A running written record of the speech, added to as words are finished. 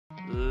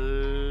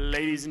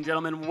Ladies and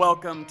gentlemen,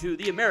 welcome to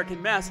the American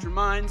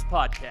Masterminds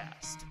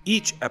Podcast.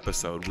 Each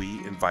episode,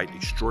 we invite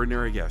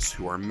extraordinary guests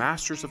who are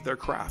masters of their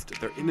craft.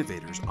 They're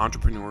innovators,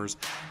 entrepreneurs,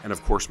 and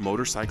of course,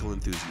 motorcycle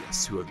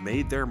enthusiasts who have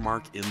made their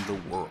mark in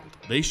the world.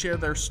 They share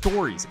their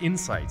stories,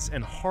 insights,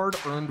 and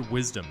hard-earned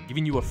wisdom,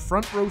 giving you a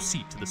front row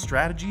seat to the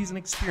strategies and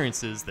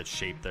experiences that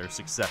shape their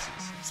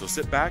successes. So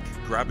sit back,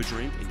 grab a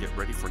drink, and get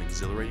ready for an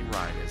exhilarating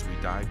ride as we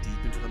dive deep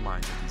into the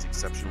minds of these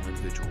exceptional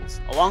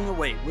individuals. Along the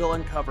way, we'll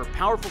uncover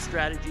powerful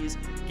strategies,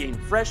 gain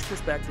fresh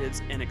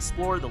perspectives, and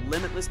explore the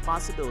limitless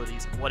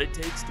possibilities of what it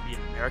takes to be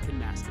an American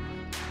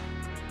mastermind.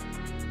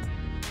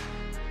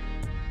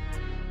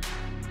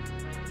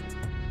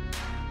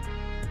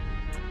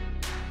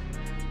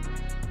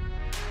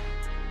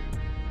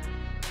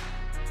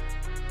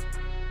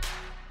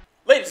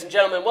 Ladies and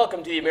gentlemen,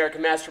 welcome to the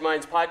American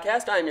Masterminds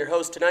Podcast. I'm your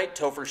host tonight,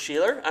 Topher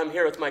Sheeler. I'm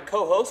here with my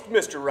co-host,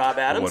 Mr. Rob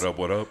Adams. What up,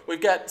 what up?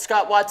 We've got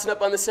Scott Watson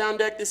up on the sound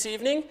deck this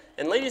evening.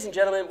 And ladies and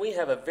gentlemen, we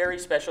have a very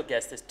special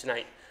guest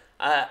tonight.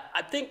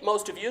 I think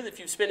most of you, if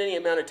you've spent any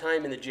amount of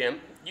time in the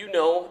gym, you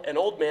know an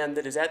old man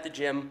that is at the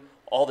gym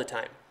all the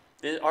time.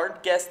 Our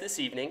guest this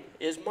evening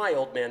is my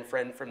old man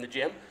friend from the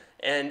gym,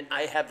 and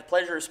I have the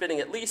pleasure of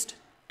spending at least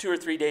 2 or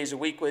 3 days a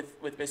week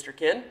with Mr.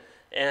 Ken,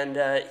 and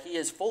he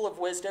is full of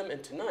wisdom,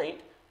 and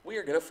tonight we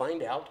are going to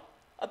find out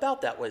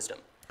about that wisdom.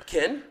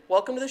 Ken,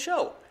 welcome to the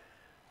show.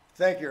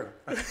 Thank you.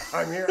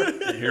 I'm here.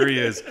 Here he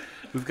is.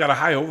 We've got a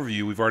high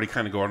overview. We've already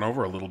kind of gone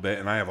over a little bit,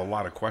 and I have a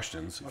lot of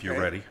questions if you're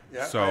ready.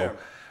 Yeah, so,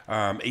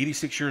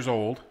 86 years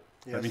old.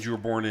 Yes. That means you were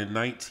born in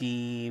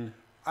 19...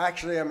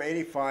 Actually, I'm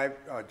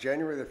 85.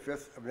 January the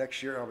 5th of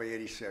next year, I'll be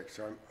 86.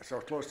 So I'm so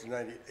close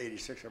to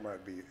 86, I might as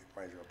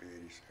well be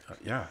 86.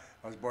 Yeah.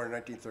 I was born in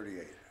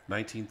 1938.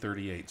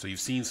 1938. So you've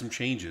seen some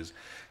changes.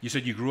 You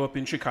said you grew up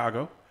in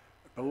Chicago.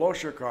 Below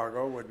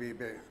Chicago would be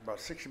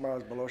about 60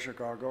 miles below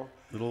Chicago.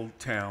 Little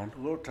town.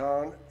 A little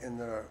town in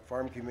the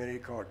farm community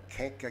called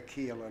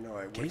Kankakee,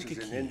 Illinois, which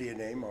is an Indian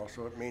name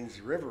also. It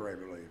means river, I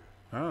believe.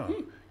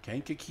 Oh,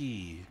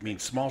 Kankakee. It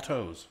means small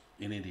toes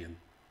in Indian.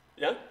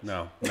 Yeah?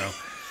 No.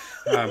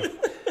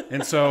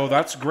 And so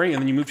that's great.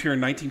 And then you moved here in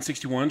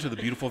 1961 to the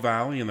beautiful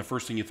valley, and the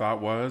first thing you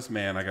thought was,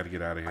 man, I got to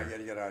get out of here. I got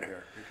to get out of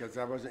here because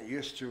I wasn't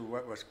used to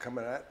what was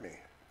coming at me.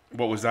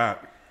 What was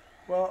that?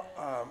 Well,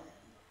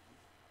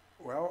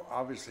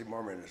 obviously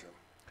Mormonism.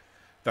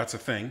 That's a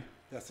thing.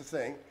 That's the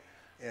thing.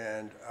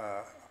 And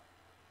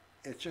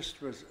it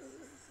just was,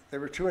 they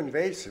were too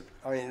invasive.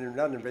 I mean,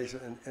 not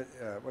invasive,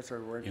 what's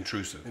our word?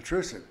 Intrusive.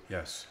 Intrusive.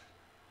 Yes.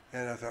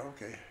 And I thought,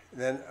 okay.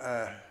 Then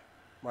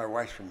my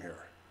wife's from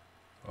here.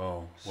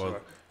 Oh, well.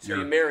 So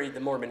you married the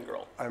Mormon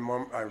girl. I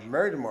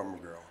married a Mormon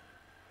girl.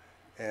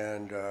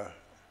 And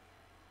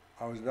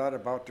I was not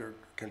about to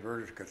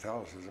convert her to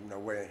Catholicism. No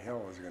way in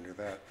hell I was going to do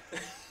that.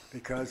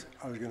 Because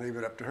I was going to leave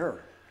it up to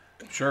her.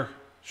 Sure.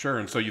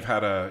 And so you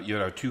had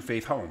a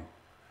two-faith home.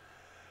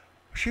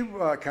 She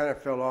kind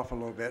of fell off a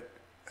little bit,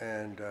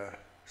 and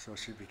so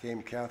she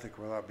became Catholic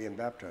without being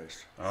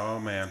baptized. Oh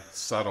man,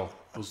 subtle.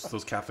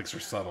 Those Catholics are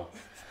subtle.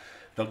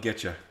 They'll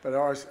get you. But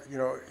always,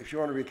 if you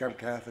want to become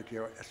Catholic,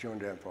 it's your own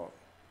damn fault.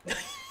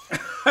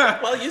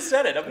 Well, you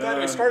said it. I'm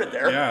glad we started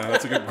there. Yeah,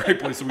 that's a great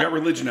place. So we got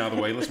religion out of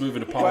the way. Let's move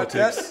into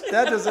politics. But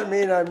that doesn't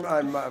mean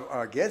I'm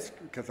against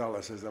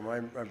Catholicism.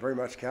 I'm very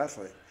much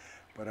Catholic.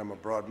 But I'm a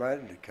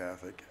broad-minded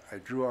Catholic. I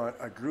grew up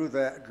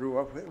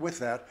with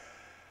that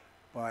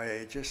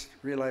by just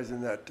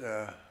realizing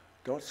that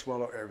don't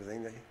swallow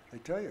everything they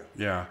tell you.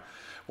 Yeah.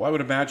 Well, I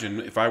would imagine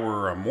if I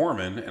were a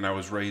Mormon and I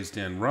was raised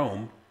in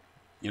Rome,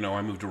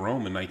 I moved to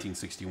Rome in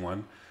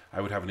 1961,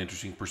 I would have an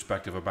interesting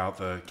perspective about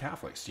the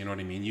Catholics. You know what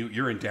I mean?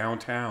 You're in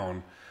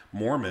downtown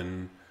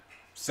Mormon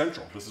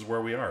Central. This is where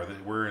we are.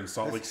 We're in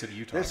Salt Lake City,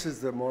 Utah. This is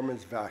the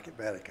Mormons'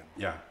 Vatican.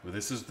 Yeah. Well,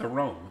 this is the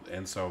Rome.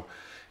 And so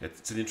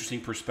it's an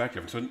interesting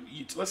perspective. So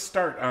let's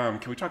start.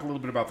 Can we talk a little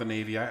bit about the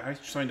Navy? I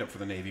signed up for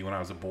the Navy when I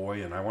was a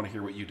boy, and I want to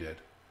hear what you did.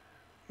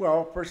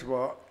 Well, first of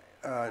all,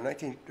 I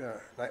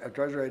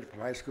graduated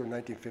from high school in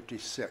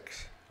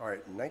 1956. All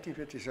right, in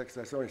 1956,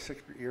 that's only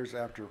 6 years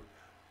after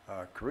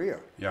Korea.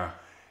 Yeah.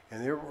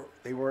 And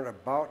they weren't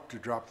about to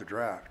drop the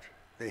draft.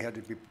 They had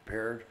to be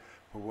prepared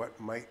for what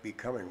might be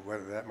coming,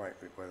 whatever that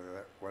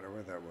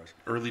was.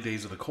 Early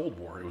days of the Cold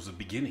War. It was the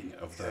beginning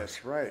of the...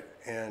 That's right.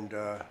 And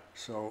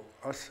so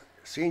us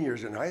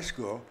seniors in high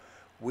school,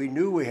 we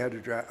knew we had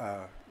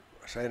to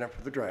sign up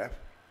for the draft.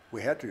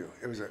 We had to.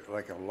 It was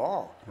like a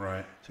law.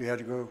 Right. So you had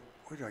to go,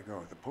 where did I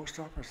go? The post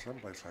office,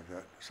 someplace like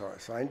that. So I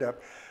signed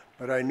up.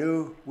 But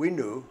we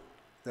knew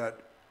that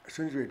as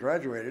soon as we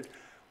graduated,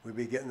 we'd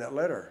be getting that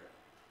letter,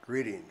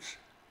 greetings.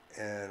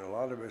 And a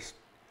lot of us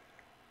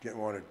didn't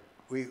want to,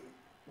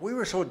 we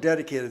were so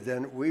dedicated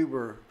then, we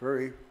were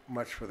very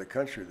much for the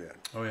country then.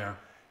 Oh, yeah.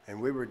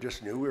 And we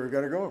just knew we were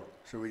going to go.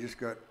 So we just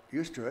got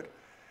used to it.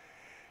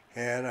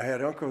 And I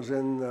had uncles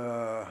in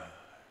the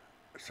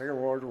Second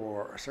World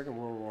War,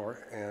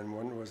 and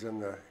one was in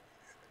the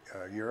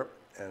Europe,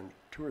 and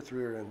 2 or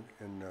 3 are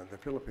in the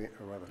Philippines,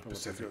 or rather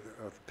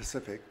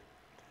Pacific.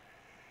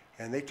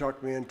 And they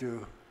talked me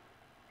into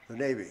the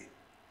Navy.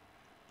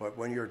 But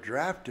when you're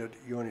drafted,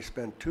 you only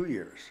spend 2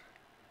 years.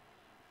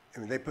 I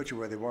mean, they put you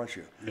where they want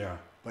you. Yeah.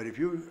 But if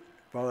you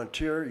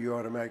volunteer, you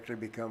automatically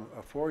become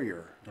a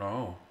 4-year.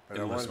 Oh, But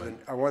enlistment.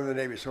 I wanted the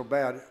Navy so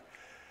bad,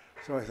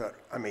 so I thought,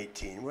 I'm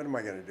 18. What am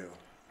I going to do?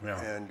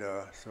 Yeah. And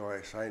so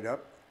I signed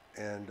up,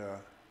 and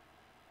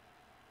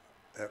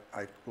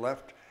I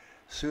left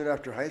soon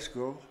after high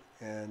school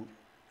and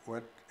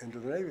went into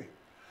the Navy.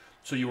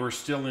 So you were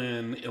still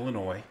in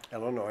Illinois,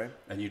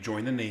 and you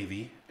joined the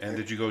Navy. And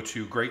did you go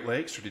to Great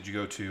Lakes, or did you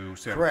go to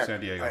San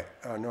Diego?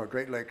 No,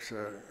 Great Lakes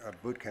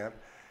boot camp,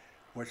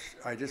 which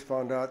I just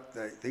found out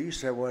that they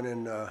used to have one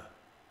in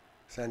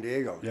San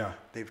Diego. Yeah.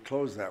 They've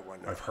closed that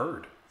one now. I've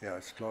heard. Yeah,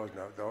 it's closed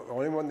now. The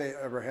only one they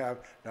ever have,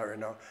 not right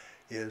now,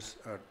 is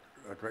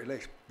Great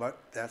Lakes. But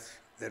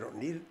they don't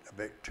need a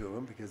big two of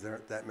them because there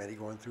aren't that many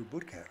going through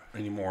boot camp.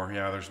 Anymore,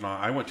 yeah, there's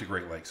not. I went to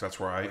Great Lakes. That's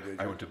where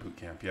I went to boot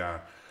camp, yeah.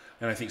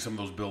 And I think some of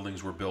those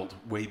buildings were built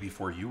way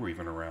before you were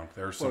even around.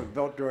 There's some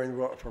built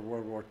for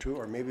World War II,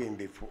 or maybe even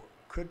before.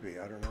 Could be,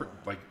 I don't know.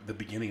 Like the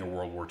beginning of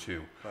World War II.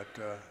 But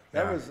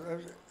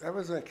that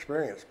was an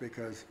experience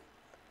because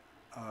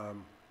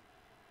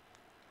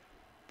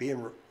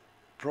being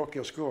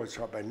parochial school was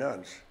taught by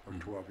nuns for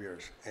 12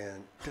 years,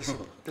 and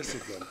discipline.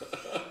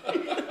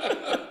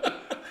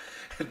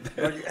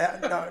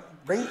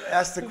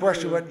 Ask the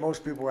question what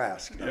most people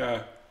ask.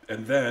 Yeah.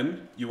 And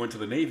then you went to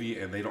the Navy,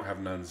 and they don't have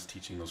nuns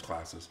teaching those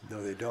classes.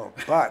 No, they don't.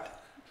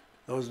 But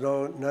those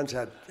nuns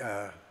had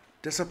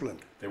discipline.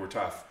 They were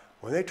tough.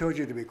 When they told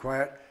you to be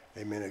quiet,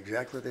 they meant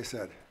exactly what they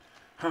said.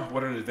 Huh,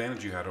 what an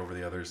advantage you had over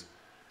the others.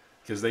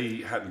 Because they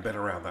hadn't been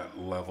around that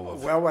level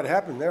of what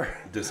happened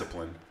there?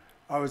 Discipline.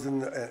 I was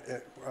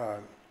I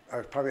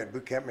was probably at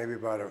boot camp maybe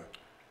about a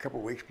couple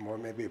of weeks more,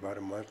 maybe about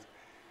a month.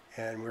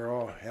 And we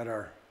all had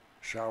our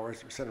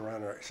showers, sitting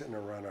around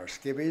our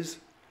skivvies.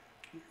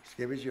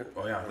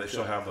 Oh yeah, they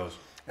still have those.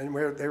 And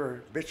they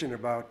were bitching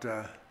about,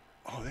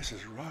 oh, this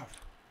is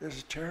rough. This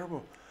is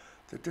terrible.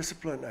 The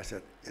discipline. I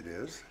said, it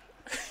is.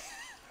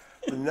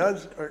 The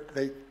nuns,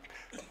 they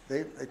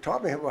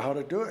taught me how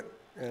to do it.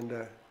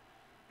 And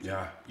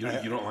yeah,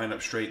 you don't line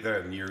up straight there,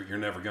 and you're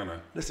never gonna.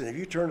 Listen, if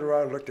you turned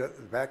around and looked at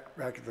the back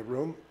of the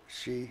room,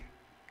 she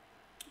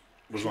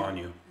was on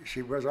you.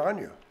 She was on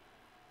you.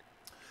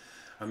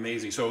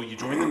 Amazing. So you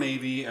join the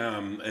Navy,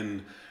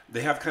 and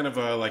they have kind of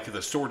like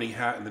the sorting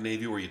hat in the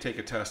Navy where you take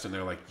a test and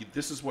they're like,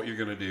 this is what you're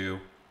going to do.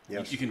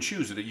 Yes. You can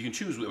choose it. You can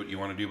choose what you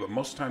want to do, but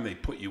most of the time they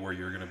put you where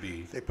you're going to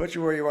be. They put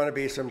you where you want to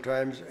be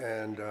sometimes,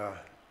 and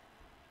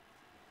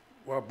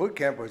boot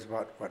camp was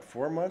about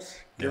 4 months,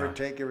 give or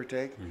take.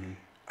 Mm-hmm.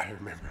 I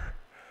remember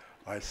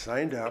I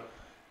signed up.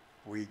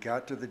 We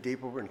got to the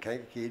depot in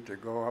Kankakee to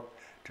go up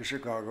to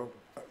Chicago.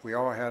 We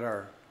all had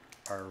our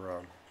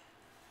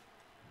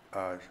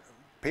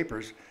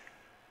papers,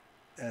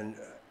 and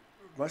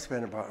must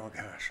have been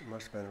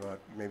about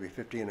maybe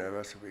 15 of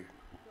us. We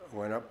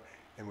went up,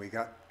 and we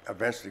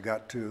eventually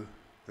got to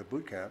the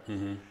boot camp,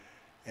 mm-hmm.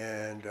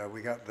 and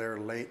we got there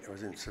late. I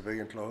was in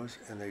civilian clothes,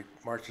 and they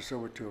marched us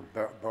over to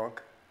a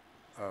bunk,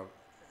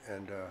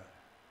 and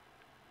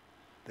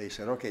they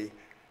said, "Okay,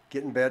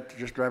 get in bed.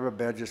 Just grab a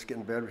bed. Just get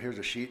in bed. Here's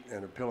a sheet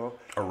and a pillow."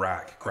 A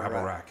rack. Grab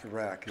a rack. A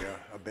rack, yeah,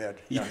 a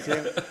bed. Yeah.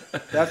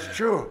 That's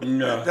true.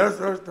 Yeah.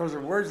 Those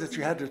are words that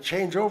you had to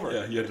change over.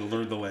 Yeah, you had to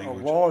learn the A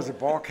language. wall is a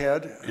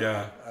bulkhead.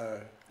 Yeah.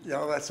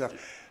 All that stuff.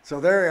 So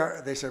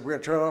there they said, we're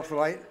going to turn off the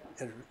light,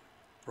 and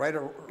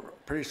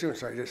pretty soon.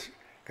 So I just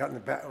got in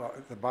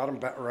the bottom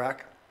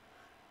rack.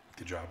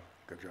 Good job.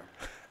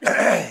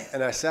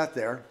 And I sat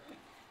there,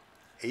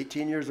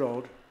 18 years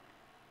old.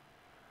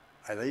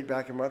 I laid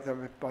back in my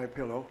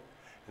pillow,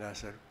 and I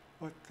said,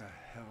 what the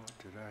hell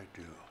did I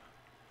do?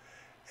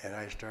 And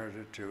I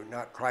started to,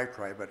 not cry,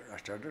 but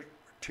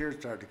tears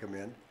started to come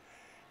in,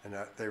 and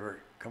they were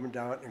coming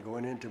down and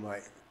going into my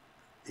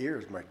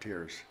ears, my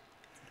tears.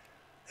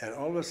 And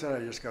all of a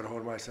sudden, I just got a hold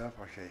of myself.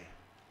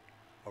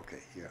 Okay,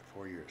 you got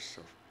 4 years,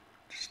 so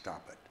just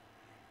stop it.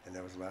 And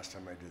that was the last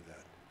time I did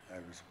that. I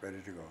was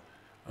ready to go.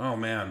 Oh,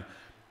 man.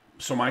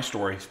 So my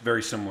story,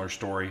 very similar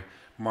story.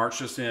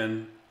 Marched us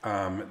in.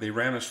 They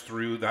ran us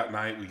through that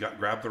night. We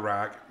grabbed the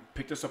rack,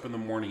 picked us up in the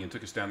morning, and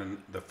took us down. And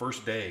the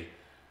first day,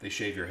 they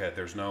shave your head.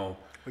 There's no.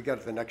 We got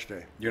it the next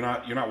day. You're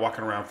not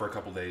walking around for a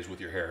couple days with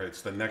your hair.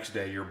 It's the next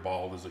day. You're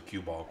bald as a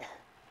cue ball.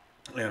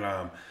 And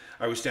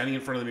I was standing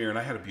in front of the mirror, and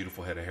I had a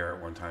beautiful head of hair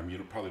at one time. You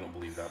probably don't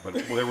believe that, but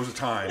there was a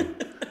time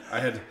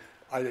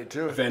I did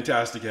too. A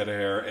fantastic head of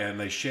hair, and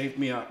they shaved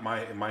me up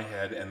my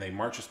head, and they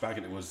marched us back.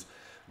 And it was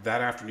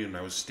that afternoon. And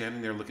I was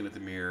standing there looking at the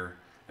mirror,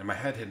 and my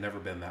head had never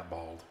been that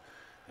bald.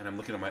 And I'm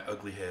looking at my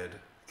ugly head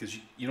because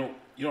you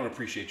don't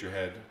appreciate your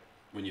head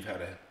when you've had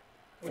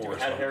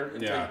hair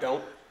until you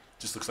don't.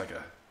 Just looks like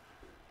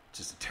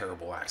just a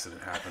terrible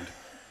accident happened.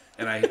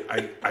 And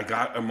I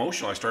got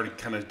emotional. I started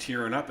kind of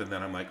tearing up, and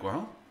then I'm like,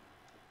 well,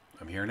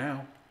 I'm here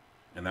now.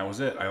 And that was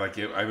it.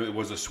 It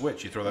was a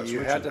switch. You throw that switch.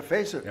 You had to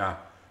face it. Yeah.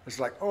 It's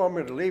like, oh, I'm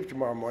going to leave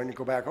tomorrow morning and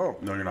go back home.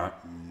 No, you're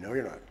not. No,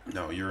 you're not.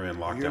 No, you're in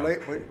lockdown. You're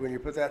late when you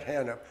put that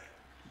hand up,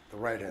 the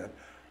right hand.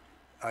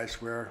 I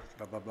swear,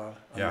 blah, blah, blah.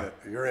 Yeah.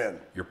 You're in.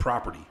 Your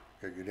property.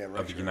 You're damn right.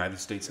 Of the United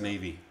States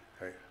Navy.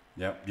 Right.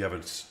 Yep. You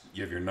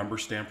have your number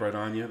stamped right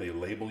on you. They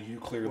label you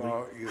clearly.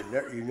 Well,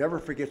 you never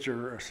forget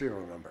your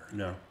serial number.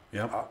 No.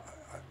 Yep.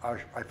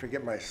 I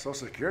forget my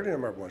Social Security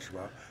number once in a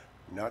while,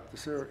 not the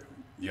serial.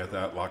 You got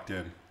that locked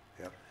in.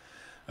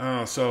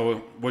 Yep. So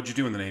what'd you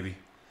do in the Navy?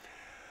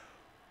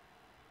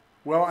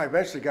 Well, I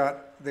eventually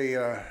got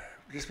the,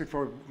 just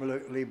before we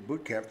leave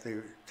boot camp, they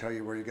tell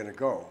you where you're going to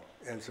go.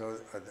 And so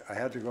I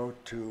had to go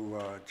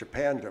to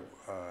Japan, to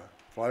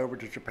fly over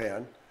to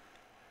Japan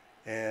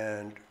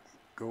and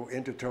go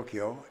into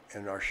Tokyo.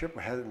 And our ship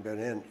hadn't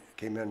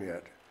came in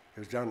yet. It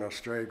was down in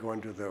Australia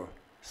going to the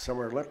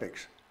Summer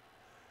Olympics.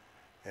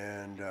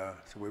 And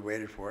so we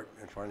waited for it,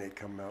 and finally it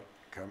came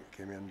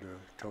into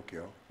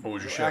Tokyo. What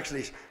was your ship?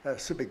 Actually,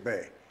 Subic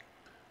Bay.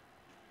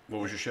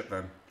 What was your ship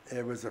then?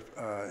 It was a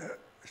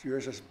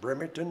USS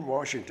Bremerton,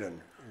 Washington,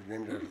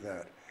 named after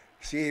that.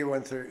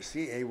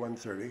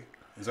 CA-130.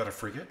 Is that a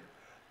frigate?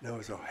 No, it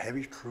was a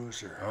heavy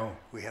cruiser. Oh.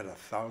 We had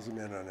 1,000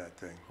 men on that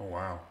thing. Oh,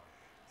 wow.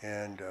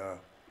 And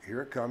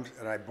here it comes,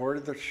 and I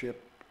boarded the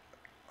ship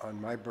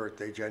on my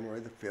birthday, January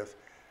the 5th,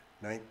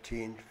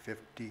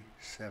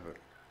 1957.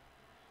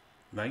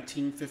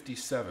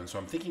 1957. So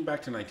I'm thinking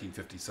back to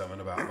 1957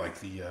 about like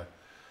the,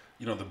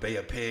 the Bay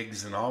of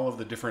Pigs and all of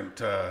the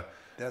different.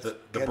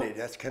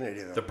 That's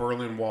Kennedy, though. The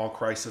Berlin Wall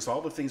crisis,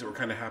 all the things that were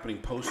kind of happening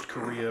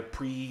post-Korea,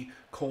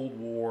 pre-Cold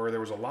War. There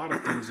was a lot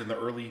of things in the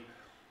early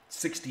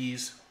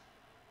 60s,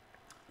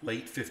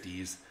 late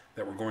 50s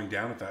that were going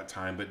down at that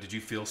time. But did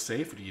you feel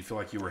safe, or did you feel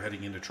like you were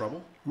heading into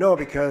trouble? No,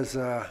 because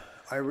I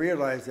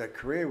realized that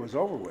Korea was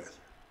over with.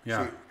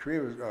 Yeah. See,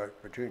 Korea was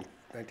between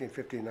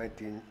 1950 and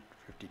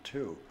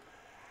 1952.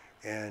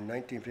 And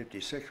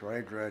 1956, when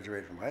I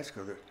graduated from high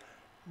school,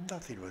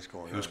 nothing was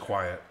going on. It was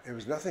quiet. It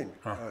was nothing.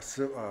 Huh.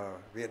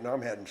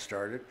 Vietnam hadn't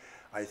started.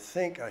 I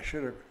think, I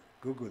should have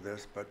Googled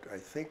this, but I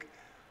think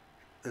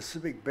the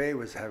Subic Bay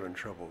was having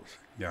troubles.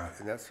 Yeah.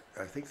 And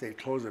I think they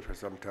closed it for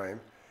some time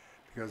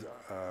because...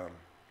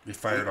 They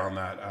fired on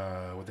that,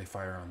 what'd they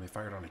fire on? They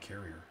fired on a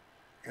carrier.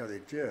 Yeah, they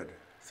did.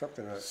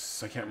 Something...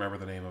 I can't remember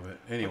the name of it.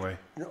 Anyway.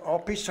 All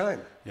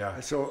peacetime. Yeah.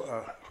 And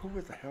so, who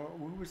was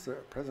the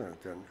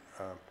president then?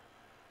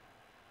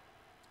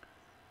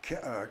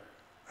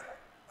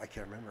 I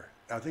can't remember.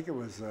 I think it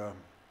was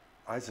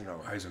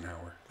Eisenhower.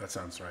 Eisenhower. That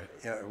sounds right.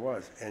 Yeah, it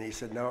was. And he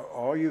said, now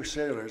all you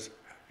sailors,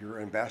 you're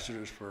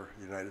ambassadors for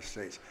the United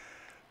States.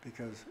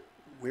 Because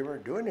we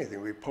weren't doing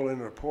anything. We pull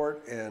into a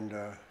port and...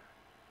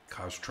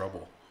 Cause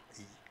trouble.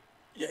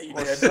 Yeah, you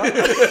did.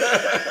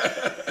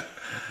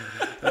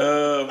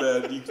 Oh,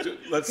 man.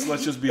 Let's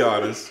just be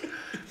honest.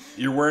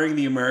 You're wearing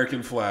the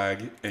American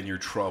flag and you're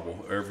trouble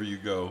wherever you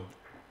go.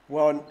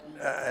 Well,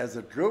 as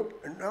a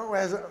group, no,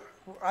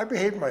 I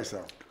behaved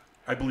myself.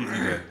 I believe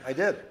you did. I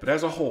did. But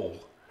as a whole,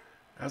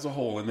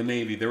 in the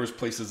Navy, there was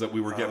places that we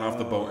were getting off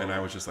the boat, and I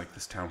was just like,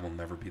 this town will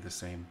never be the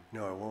same.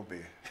 No, it won't be.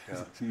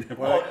 Yeah.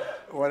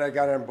 When I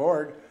got on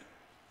board,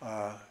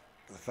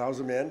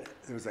 1,000 men,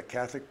 there was a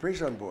Catholic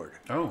priest on board.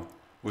 Oh.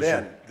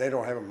 They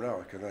don't have him now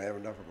because I have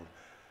enough of them.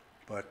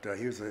 But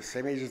he was the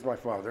same age as my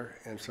father,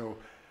 and so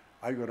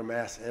I'd go to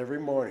Mass every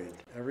morning,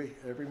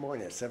 every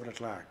morning at 7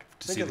 o'clock.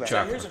 To see the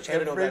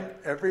chaplain.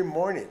 Every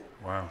morning.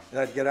 Wow.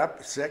 And I'd get up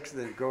at 6,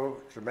 then go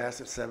to Mass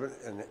at 7,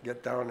 and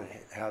get down and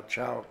have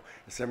chow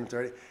at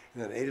 7:30,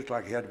 and then 8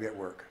 o'clock he had to be at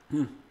work.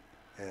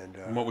 And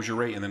what was your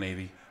rate in the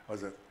Navy? I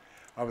was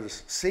a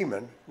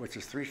seaman, which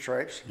is 3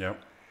 stripes.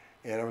 Yep.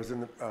 And I was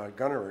in the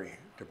gunnery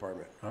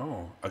department.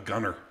 Oh, a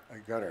gunner. A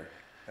gunner,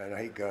 and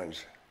I hate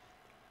guns.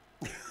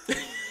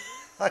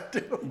 I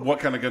do. What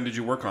kind of gun did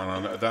you work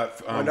on that?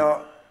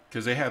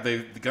 Because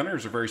the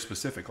gunners are very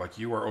specific. Like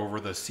you are over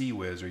the Sea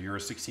Whiz, or you're a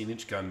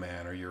 16-inch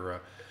gunman, or you're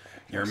a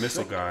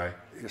missile guy.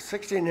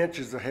 16 inch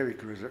is the heavy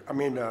cruiser. I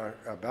mean, a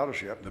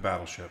battleship. The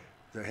battleship.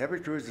 The heavy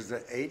cruiser is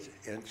an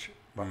 8-inch,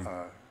 and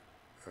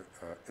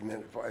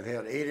then they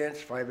had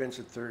 8-inch, 5-inch,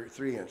 and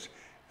 3-inch.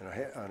 And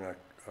on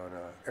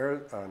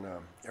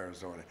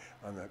Arizona,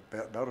 on the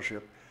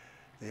battleship,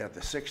 they had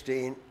the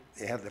 16,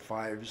 they had the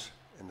 5s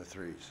and the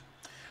 3s.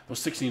 Those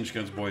 16-inch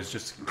guns, boys,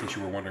 just in case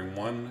you were wondering,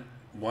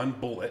 one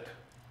bullet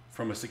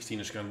from a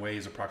 16-inch gun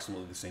weighs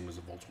approximately the same as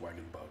a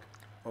Volkswagen Bug.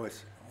 Oh,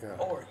 it's yeah.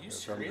 Oh, are you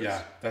serious?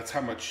 Yeah, that's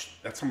how much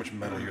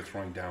metal you're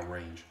throwing down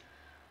range.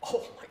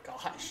 Oh my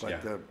gosh.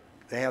 But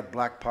they had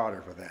black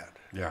powder for that.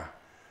 Yeah.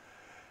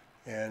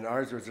 And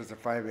ours was just a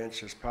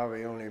 5-inch. It's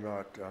probably only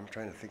about, I'm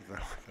trying to think the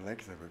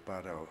length of it,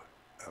 about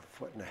a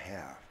foot and a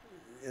half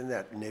in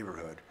that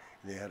neighborhood.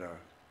 And they had a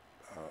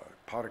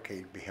powder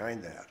keg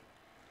behind that.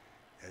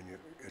 And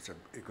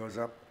it goes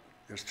up.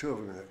 There's 2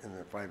 of them in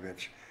the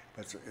 5-inch,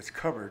 but it's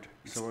covered.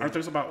 So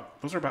those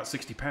are about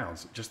 60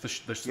 pounds? Just the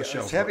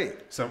shell. It's heavy.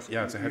 So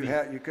yeah, it's a heavy.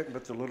 You couldn't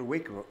put the little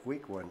weak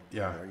one.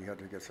 Yeah. You had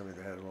to get somebody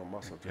that had a little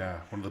muscle. Yeah,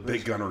 one of the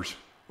big gunners.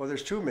 Well,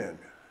 there's 2 men.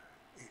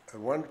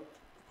 One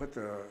put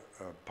the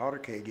powder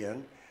keg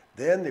in,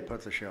 then they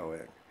put the shell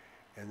in,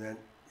 and then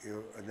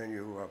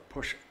you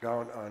push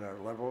down on a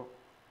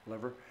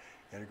lever,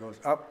 and it goes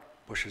up,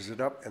 pushes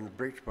it up, and the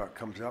breech block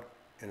comes up,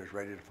 and it's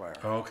ready to fire.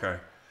 Oh, okay.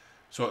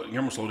 So you're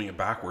almost loading it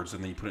backwards,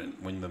 and then you put it in,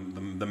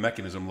 when the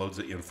mechanism loads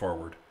it in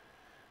forward.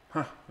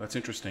 Huh, that's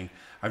interesting.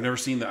 I've never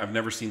seen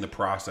the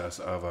process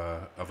of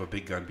a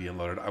big gun being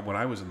loaded. When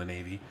I was in the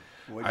Navy,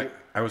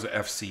 I was a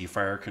FC,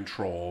 fire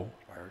control.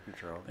 Fire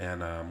control.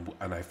 And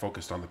I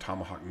focused on the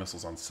Tomahawk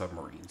missiles on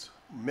submarines.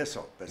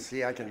 Missile, but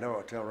see, I can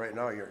tell right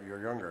now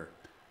you're younger.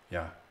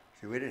 Yeah.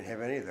 See, we didn't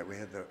have any of that. We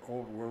had the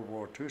old World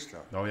War II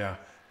stuff. Oh yeah.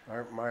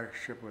 My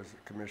ship was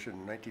commissioned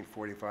in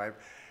 1945,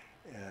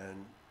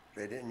 and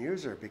they didn't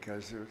use her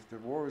because the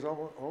war was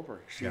almost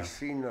over. She's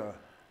seen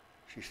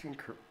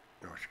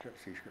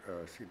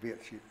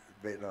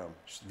Vietnam.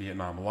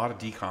 Vietnam. A lot of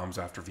decoms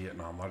after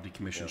Vietnam. A lot of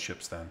decommissioned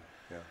ships then.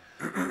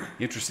 Yeah.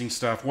 Interesting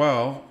stuff.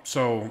 Well,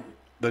 so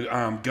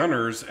the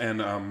gunners and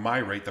my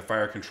rate, the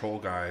fire control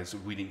guys,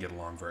 we didn't get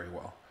along very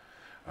well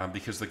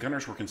because the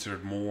gunners were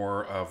considered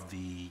more of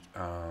the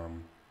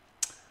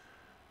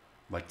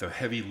like the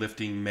heavy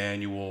lifting,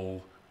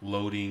 manual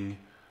loading,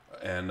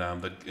 and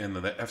the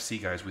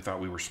FC guys, we thought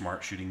we were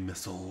smart shooting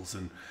missiles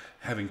and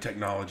having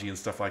technology and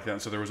stuff like that.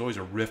 And so there was always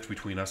a rift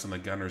between us and the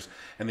gunners,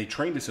 and they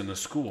trained us in the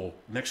school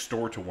next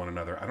door to one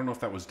another. I don't know if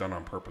that was done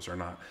on purpose or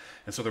not.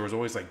 And so there was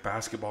always like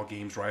basketball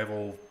games,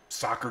 rival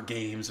soccer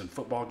games, and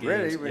football games.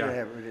 Really? We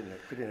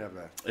didn't have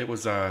that. It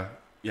was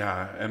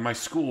and my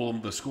school,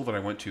 the school that I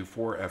went to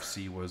for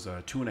FC was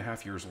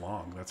 2.5 years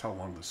long. That's how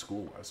long the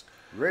school was.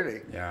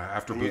 Really? Yeah,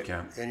 after boot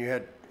camp. And you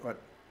had what?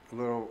 A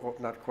little,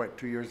 not quite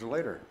 2 years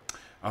later.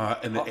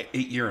 And the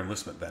 8-year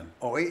enlistment then.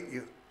 Oh,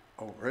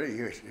 really?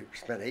 You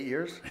spent 8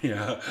 years?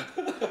 Yeah.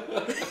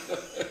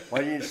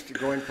 Why didn't you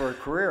go in for a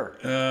career?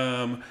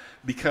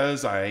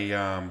 Because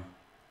I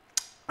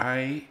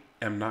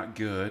am not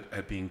good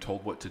at being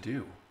told what to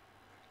do.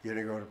 You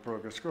didn't go to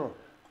private school?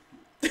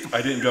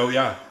 I didn't go,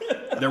 yeah.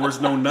 There was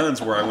no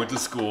nuns where I went to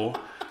school.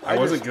 I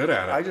wasn't good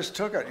at it. I just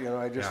took it,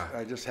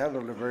 I just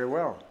handled it very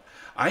well.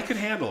 I could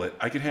handle it.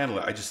 I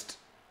just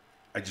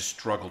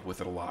struggled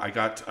with it a lot. I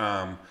got,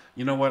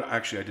 you know what?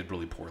 Actually, I did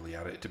really poorly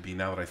at it.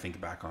 Now that I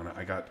think back on it,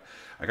 I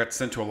got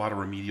sent to a lot of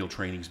remedial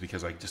trainings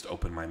because I just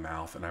opened my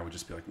mouth and I would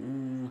just be like,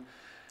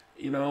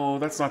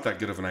 that's not that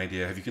good of an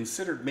idea. Have you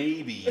considered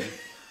maybe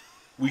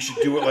we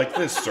should do it like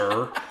this,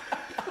 sir?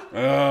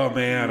 Oh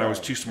man, I was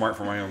too smart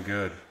for my own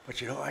good.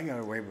 But I got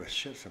away with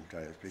shit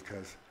sometimes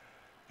because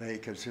they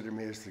consider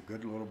me as the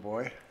good little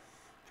boy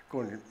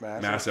going to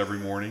mass every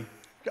morning.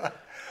 I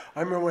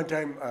remember one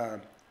time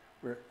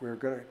we were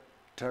going to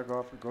tug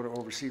off and go to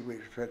overseas. We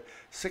spent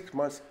 6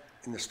 months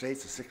in the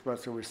States and 6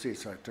 months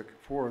overseas, so I took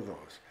 4 of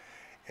those.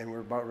 And we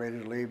were about ready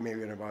to leave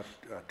maybe in about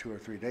 2 or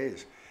 3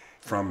 days.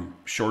 From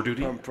shore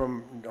duty?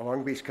 From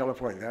Long Beach,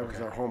 California. That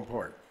was our home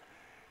port.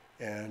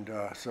 And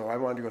so I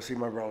wanted to go see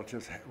my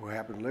relatives who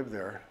happened to live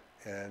there.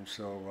 And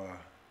so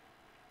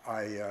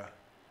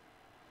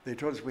they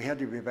told us we had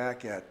to be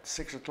back at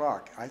 6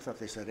 o'clock. I thought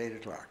they said 8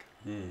 o'clock.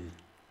 And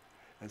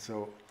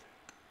so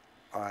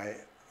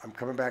I'm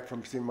coming back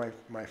from seeing my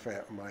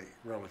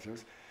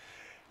relatives,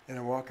 and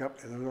I walk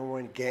up, and there's no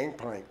one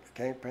gangplank. The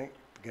gangplank.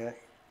 Yeah.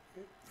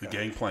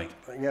 Gangplank.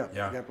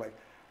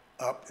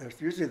 Up.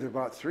 Usually there are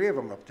about 3 of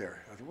them up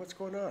there. I said, what's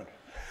going on?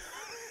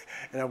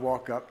 And I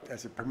walk up. I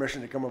said,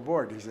 permission to come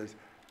aboard. He says,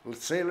 well,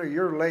 sailor,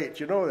 you're late.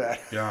 You know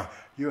that. Yeah.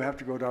 You have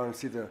to go down and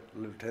see the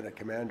lieutenant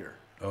commander.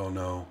 Oh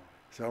no.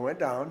 So I went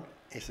down.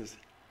 He says,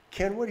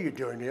 Ken, what are you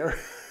doing here?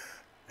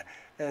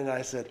 And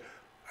I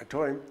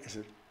told him. He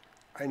said,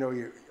 I know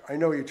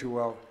you too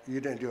well. You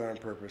didn't do it on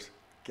purpose.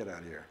 Get out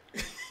of here.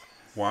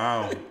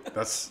 Wow,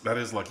 that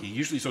is lucky.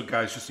 Usually, so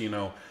guys, just so you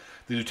know,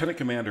 the lieutenant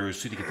commander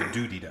is sitting at the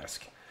duty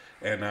desk,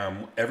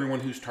 and everyone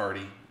who's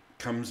tardy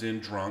comes in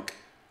drunk.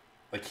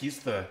 Like he's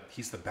the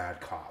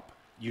bad cop.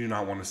 You do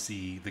not want to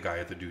see the guy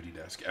at the duty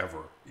desk ever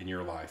in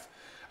your life.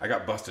 I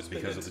got busted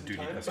because of the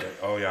duty desk.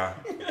 Oh yeah.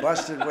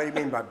 Busted? What do you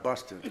mean by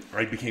busted?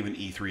 I became an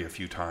E3 a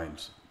few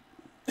times.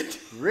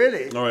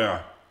 Really? Oh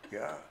yeah.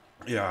 Yeah.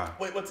 Yeah.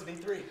 Wait, what's an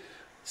E3?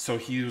 So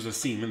he was a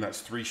seaman. That's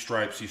 3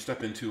 stripes. You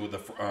step into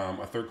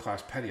a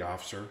third-class petty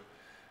officer,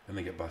 and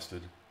they get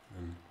busted.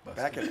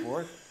 Back and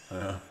forth?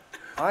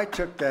 I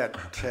took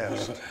that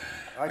test.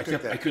 I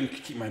couldn't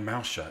keep my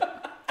mouth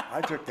shut. I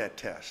took that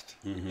test.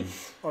 Mm-hmm.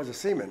 I was a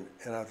seaman,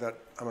 and I thought,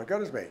 I'm a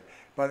gunner's mate.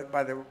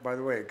 By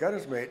the way, a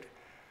gunner's mate,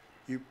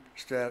 you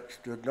stood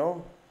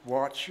no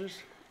watches,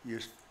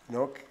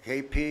 no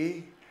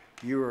KP.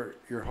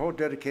 Your whole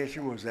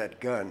dedication was that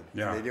gun.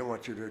 Yeah. They didn't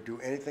want you to do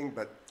anything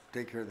but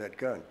take care of that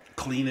gun.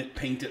 Clean it,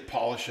 paint it,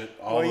 polish it,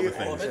 all of the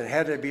things. It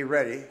had to be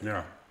ready.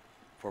 Yeah.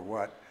 For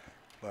what?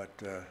 But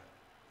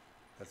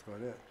that's about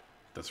it.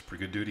 That's a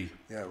pretty good duty.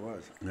 Yeah, it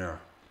was. Yeah.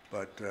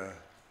 But I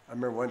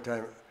remember one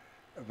time,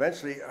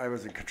 eventually I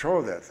was in control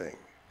of that thing.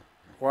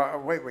 Well,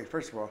 wait.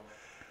 First of all,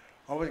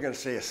 I was going to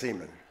say a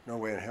seaman. No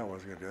way in hell I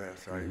was going to do that.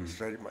 So I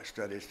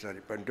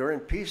studied. But during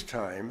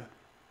peacetime,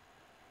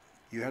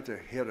 you had to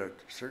hit a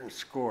certain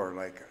score,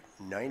 like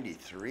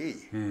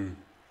 93. And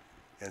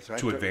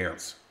so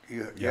advance.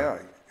 Yeah.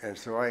 And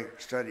so I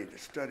studied.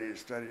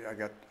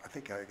 I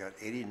think I got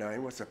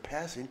 89. Was a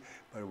passing,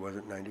 but it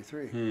wasn't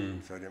 93.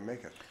 So I didn't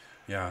make it.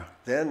 Yeah.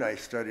 Then I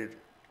studied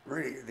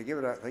really, they give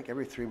it out, I think,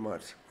 every 3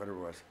 months, whatever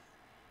it was.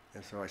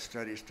 And so I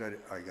studied.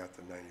 I got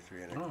the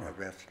 93 and I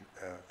advanced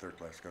third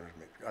class gunner's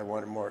mate. I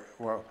wanted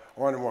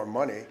more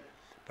money,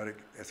 but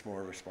it's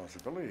more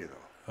responsibility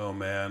though. Oh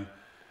man.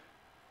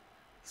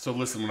 So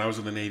listen, when I was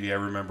in the Navy, I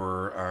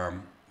remember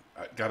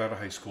I got out of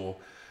high school,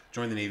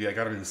 joined the Navy. I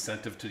got an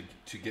incentive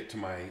to get to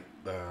my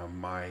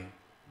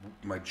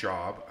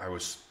job. I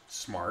was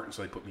smart, and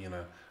so they put me in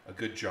a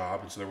good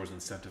job, and so there was an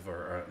incentive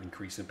or an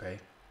increase in pay.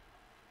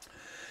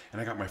 And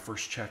I got my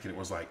first check, and it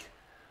was like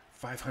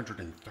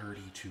 $532.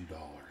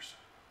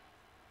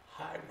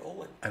 High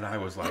rolling. And I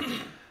was like,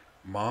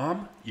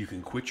 Mom, you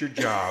can quit your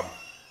job.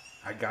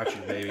 I got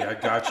you, baby. I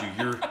got you.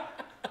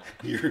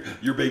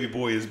 Your baby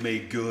boy is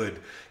made good.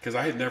 Because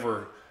I had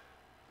never,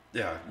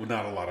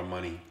 not a lot of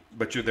money.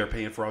 But they're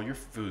paying for all your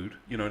food.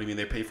 You know what I mean?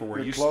 They pay for where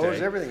your you clothes,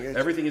 stay. Everything.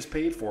 Everything is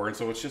paid for. And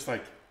so it's just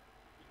like,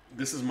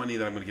 this is money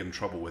that I'm going to get in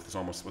trouble with is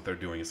almost what they're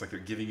doing. It's like they're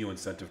giving you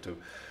incentive to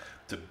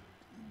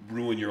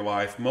ruin your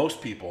life.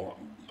 Most people,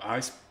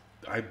 I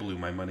blew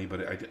my money,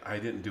 but I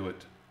didn't do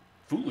it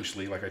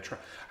foolishly. Like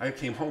I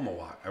came home a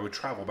lot. I would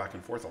travel back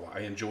and forth a lot. I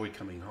enjoyed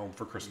coming home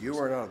for Christmas. You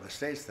weren't out of the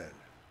States then?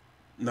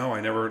 No,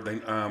 I never.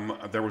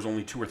 There was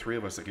only 2 or 3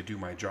 of us that could do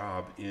my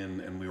job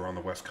and we were on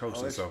the West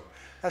Coast. And so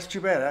that's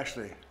too bad,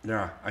 actually.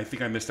 Yeah, I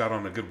think I missed out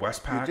on a good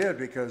West Pack. You did,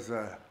 because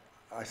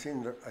I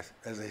seen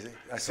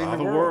I saw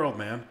the world,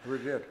 man. We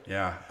did.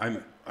 Yeah,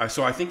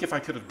 so I think if I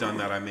could have done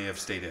that, I may have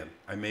stayed in.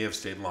 I may have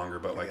stayed longer,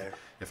 but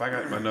if I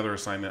got another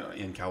assignment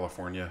in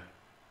California,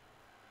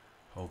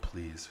 oh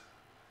please,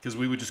 because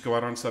we would just go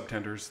out on sub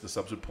tenders. The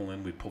subs would pull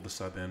in. We'd pull the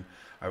sub in.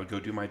 I would go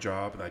do my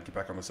job, and I'd get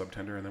back on the sub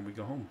tender, and then we'd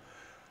go home.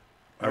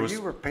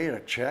 You were paid a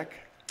check?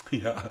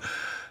 Yeah.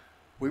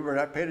 We were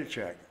not paid a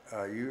check.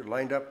 You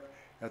lined up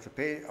at the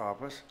pay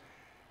office,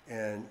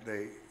 and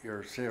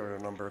your serial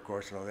number, of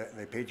course, and all that. And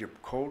they paid you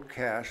cold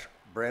cash,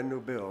 brand new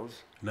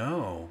bills.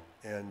 No.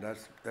 And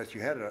that's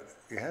you had it.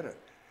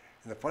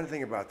 And the funny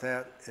thing about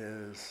that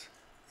is,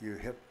 you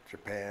hit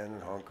Japan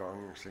and Hong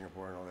Kong and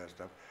Singapore and all that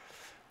stuff.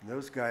 And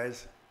those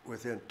guys,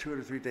 within 2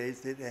 to 3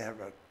 days, they didn't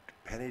have a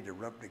penny to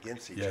rub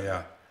against each other.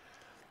 Yeah.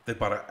 I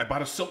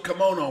bought a silk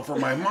kimono for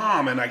my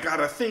mom, and I got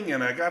a thing,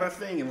 and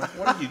like,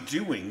 what are you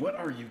doing? What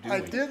are you doing? I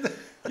did that.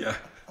 Yeah.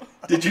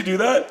 Did you do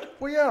that?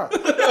 Well, yeah.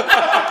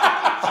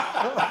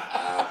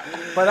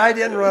 But I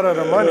didn't run out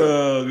of money.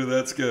 Oh,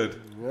 that's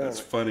good. Yeah. That's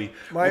funny.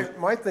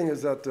 My thing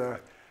is that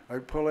I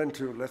pull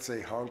into, let's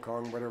say, Hong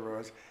Kong, whatever it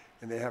was,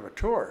 and they have a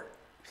tour.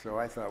 So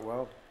I thought,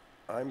 well,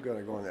 I'm going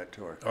to go on that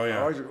tour. Oh, yeah.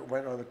 I always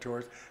went on the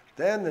tours.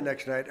 Then the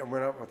next night, I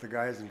went out with the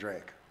guys and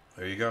drank.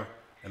 There you go.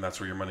 And that's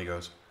where your money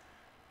goes.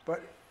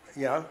 But,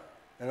 yeah,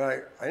 and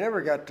I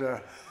never got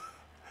drunk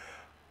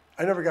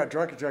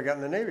until I got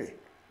in the Navy.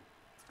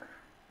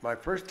 My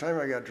first time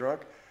I got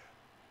drunk,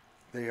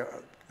 we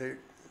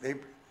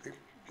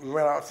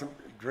went out some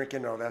drinking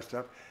and all that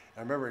stuff.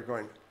 I remember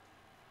going,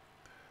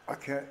 I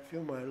can't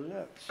feel my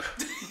lips.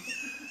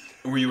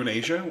 Were you in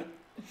Asia?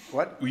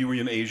 What? Were you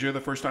in Asia the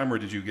first time, or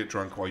did you get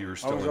drunk while you were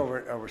still I was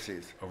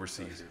overseas.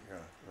 Overseas.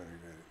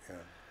 Yeah.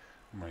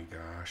 Oh my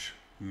gosh.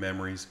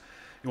 Memories.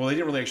 Well, they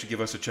didn't really actually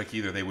give us a check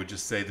either. They would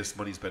just say, this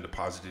money's been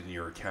deposited in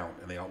your account.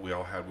 And we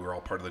were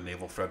all part of the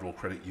Naval Federal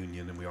Credit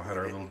Union, and we all had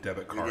our little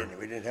debit card.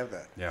 We didn't have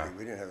that. Yeah.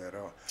 We didn't have that at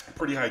all.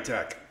 Pretty high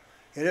tech.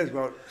 It is.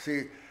 Well,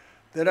 see,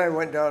 then I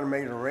went down and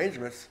made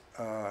arrangements.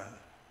 I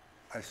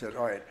said,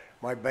 all right,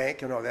 my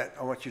bank and all that,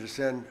 I want you to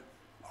send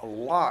a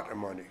lot of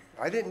money.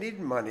 I didn't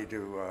need money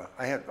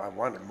I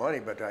wanted money,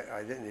 but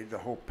I didn't need the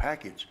whole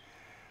package.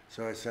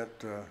 So I sent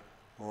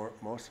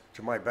most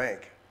to my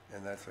bank.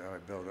 And that's how I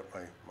built up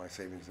my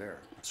savings there.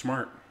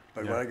 Smart.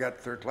 But when I got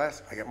third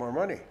class, I got more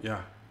money.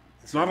 Yeah.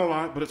 It's not a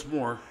lot, but it's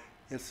more.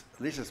 At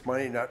least it's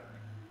money, not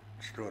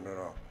screwing it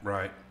off.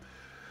 Right.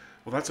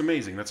 Well, that's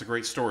amazing. That's a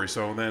great story.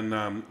 So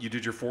then you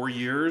did your 4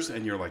 years,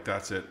 and you're like,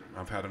 that's it.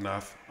 I've had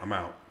enough. I'm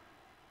out.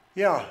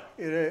 Yeah,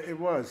 it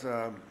was.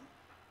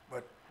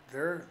 But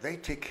they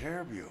take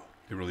care of you.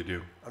 They really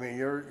do. I mean,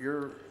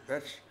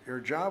 that's your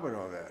job and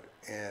all that.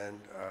 And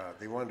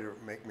they wanted to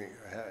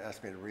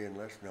ask me to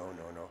re-enlist. No.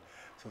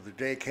 So the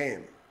day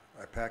came.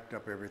 I packed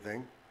up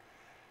everything,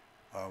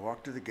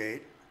 walked to the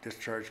gate,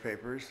 discharge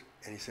papers,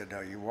 and he said,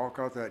 now you walk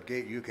out that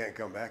gate, you can't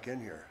come back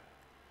in here.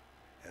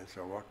 And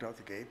so I walked out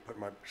the gate, put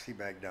my sea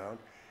bag down,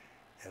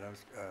 and I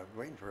was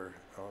waiting for,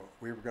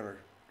 we were going to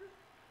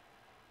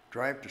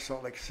drive to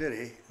Salt Lake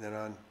City, and then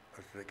on, I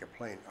was take a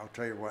plane. I'll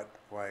tell you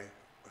why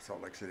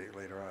Salt Lake City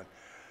later on.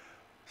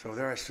 So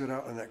there I stood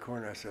out in that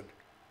corner, I said,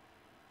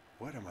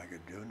 what am I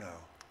going to do now?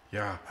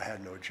 Yeah. I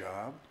had no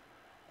job.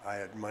 I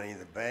had money in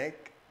the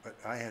bank, but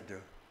I had to,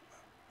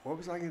 what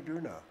was I going to do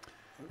now?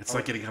 It's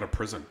like getting out of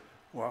prison.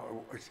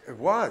 Well, it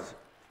was.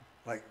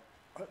 Like,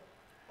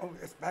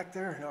 it's back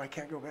there. No, I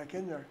can't go back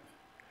in there.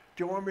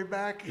 Do you want me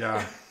back?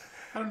 Yeah.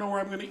 I don't know where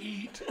I'm going to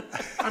eat.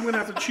 I'm going to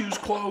have to choose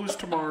clothes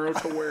tomorrow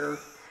to wear.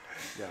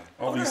 Yeah.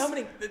 I wonder how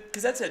many,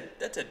 because that's a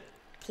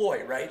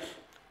ploy, right?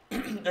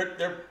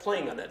 they're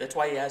playing on that. That's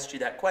why he asked you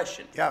that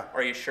question. Yeah.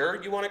 Are you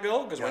sure you want to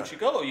go? Because once you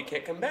go, you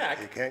can't come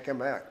back. You can't come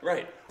back.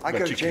 Right. I But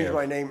could you have changed can.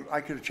 my name.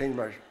 I could have changed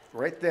my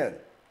right then.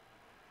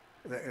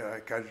 I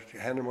could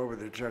hand them over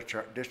the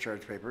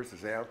discharge papers to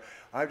say,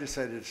 I've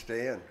decided to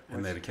stay in.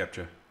 And they'd have kept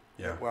you.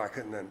 Yeah. Well, I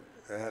couldn't then.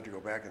 I had to go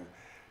back and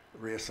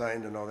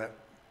reassigned and all that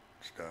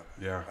stuff.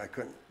 Yeah. I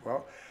couldn't.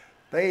 Well,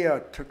 they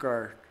took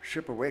our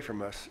ship away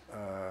from us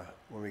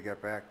when we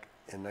got back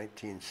in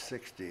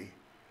 1960,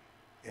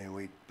 and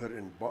we put it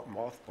in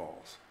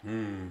mothballs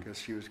because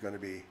she was going to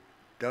be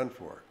done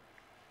for.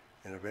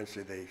 And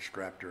eventually they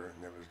scrapped her,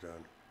 and that was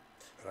done.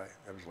 But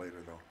that was later,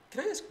 though.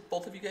 Can I ask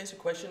both of you guys a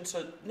question?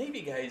 So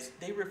Navy guys,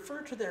 they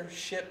refer to their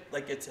ship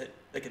like it's a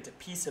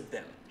piece of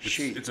them.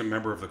 It's a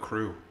member of the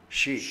crew.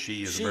 She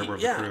is a member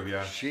of the crew,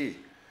 yeah. She.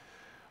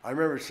 I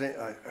remember saying,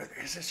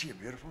 isn't she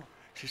beautiful?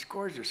 She's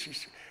gorgeous.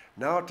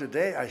 Now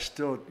today, I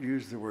still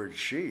use the word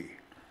she.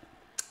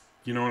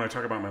 You know, when I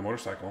talk about my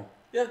motorcycle,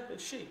 Yeah,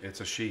 it's she. it's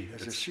a she.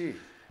 It's a she.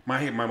 I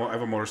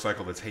have a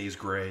motorcycle that's haze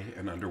gray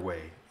and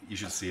underway. You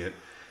should see it.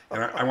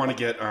 And I want to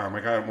get I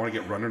want to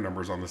get runner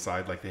numbers on the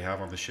side like they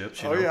have on the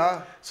ships. You know?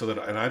 Yeah. So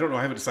that, and I don't know,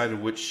 I haven't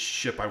decided which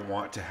ship I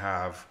want to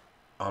have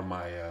on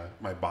my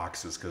my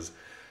boxes because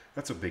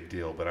that's a big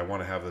deal. But I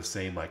want to have the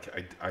same like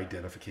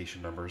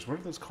identification numbers. What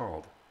are those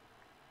called?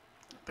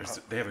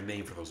 They have a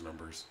name for those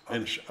numbers.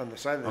 On the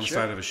side of the on ship? the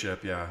side of a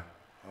ship, yeah.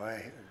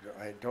 I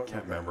don't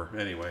Can't know. remember.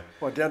 Anyway.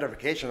 Well,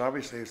 identification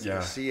obviously is Yeah.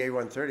 the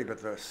CA-130,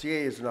 but the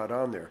CA is not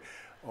on there.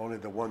 Only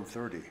the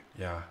 130.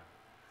 Yeah.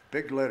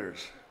 Big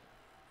letters.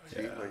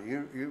 See, Yeah. when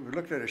you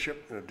looked at a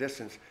ship in a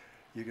distance,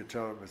 you could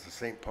tell it was the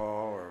St.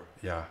 Paul or.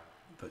 Yeah.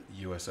 The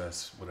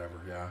USS,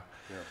 whatever. Yeah.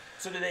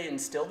 So do they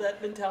instill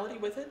that mentality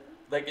with it?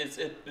 Like,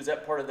 is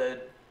that part of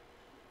the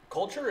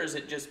culture, or is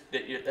it just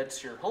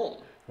that's your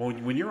home? Well,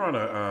 when you're on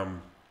a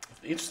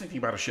the interesting thing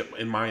about a ship,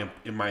 in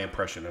my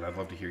impression, and I'd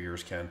love to hear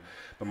yours, Ken,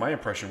 but my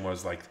impression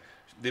was like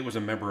it was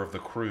a member of the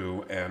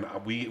crew, and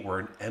we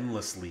were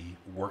endlessly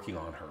working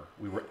on her.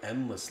 We were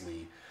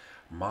endlessly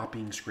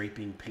mopping,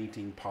 scraping,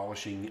 painting,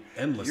 polishing,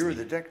 endlessly. You were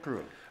the deck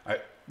crew.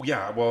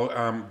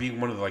 Being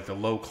one of the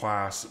low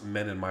class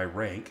men in my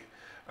rank,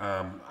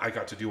 I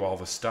got to do all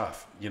the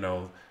stuff,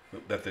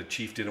 that the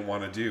chief didn't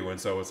want to do,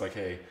 and so it's like,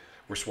 hey,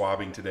 we're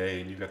swabbing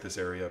today, and you've got this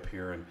area up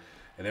here, and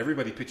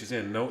everybody pitches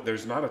in. No,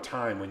 there's not a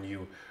time when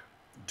you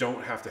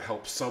don't have to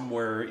help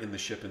somewhere in the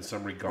ship in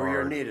some regard. Where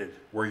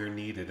you're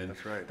needed. And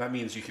That's right. that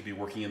means you could be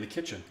working in the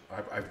kitchen.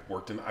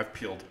 I've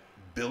peeled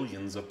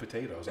billions of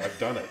potatoes. I've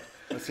done it.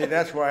 But see,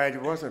 that's why I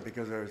wasn't,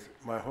 because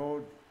my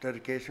whole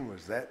dedication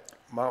was that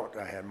mount.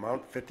 I had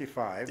mount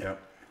 55. Yeah.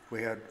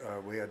 We had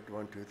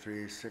 1, 2,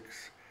 3,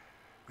 6.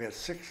 We had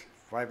 6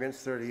 5-inch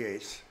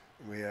 38s.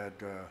 We had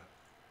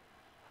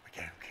I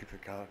can't keep the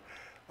count.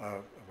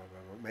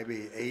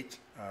 Maybe 8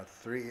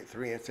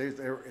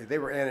 3-inch. They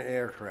were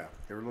aircraft.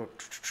 They were little.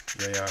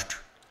 Yeah.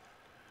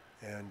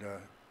 And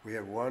we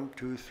had 1,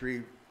 2,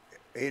 3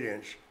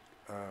 8-inch,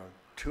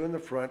 2 in the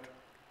front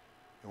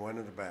and 1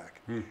 in the back.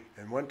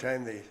 And one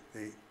time they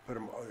put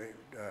them,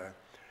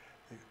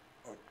 they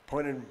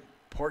pointed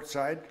port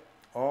side,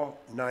 all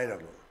 9 of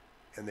them,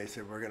 and they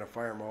said, we're going to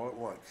fire them all at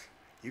once.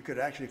 You could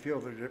actually feel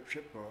the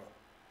ship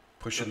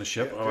Pushing the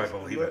ship? Oh, I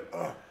believe it.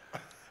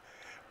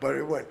 But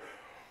it went.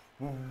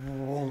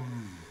 Vroom.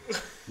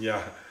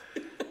 Yeah.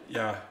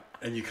 Yeah.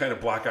 And you kind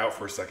of black out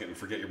for a second and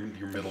forget your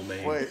middle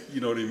name. Wait. You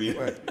know what I mean?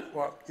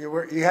 Well,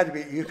 you had to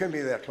be. You couldn't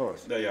be that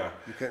close. Yeah.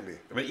 You couldn't be.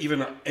 But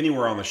even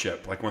anywhere on the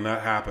ship, like when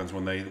that happens,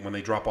 when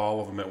they drop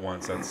all of them at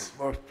once, that's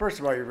Well, first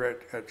of all, you're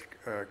at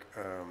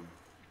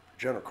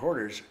general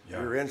quarters.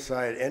 Yeah. You're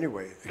inside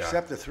anyway, Yeah.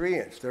 except the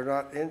 3-inch. They're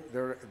not in.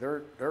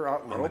 They're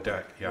out in the On the open.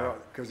 deck, yeah.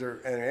 Because they're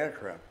in an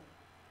aircraft.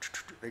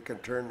 They can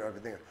turn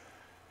everything.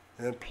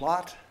 And then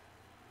plot.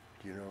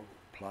 Do you know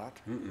plot?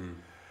 Mm-mm.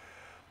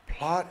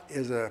 Plot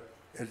is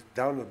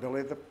down the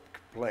belly of the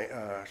plane,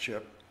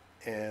 ship,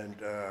 and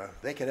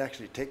they can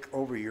actually take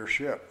over your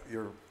ship,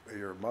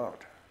 your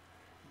mount.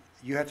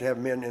 You have to have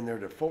men in there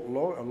to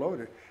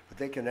load it, but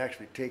they can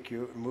actually take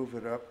you and move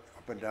it up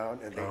and down,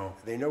 and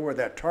they know where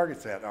that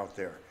target's at out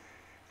there.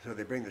 So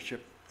they bring the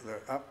ship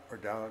up or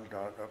down,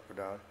 up or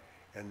down,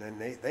 and then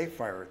they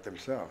fire it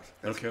themselves.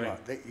 That's Okay. plot.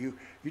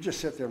 You just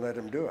sit there and let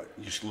them do it.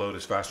 You just load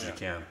as fast as you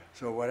can.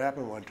 So what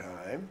happened one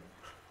time,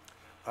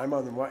 I'm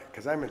on the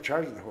because I'm in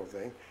charge of the whole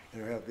thing,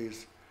 and we have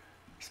these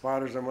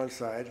spotters on one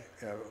side,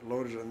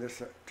 loaders on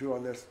this, 2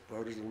 on this,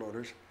 loaders and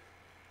loaders.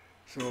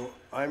 So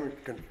I'm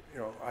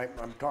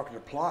talking to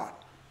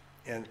Plot,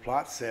 and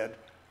Plot said,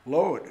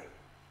 load.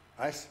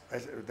 I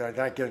said,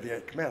 I get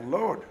the command,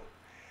 load.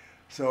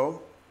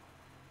 So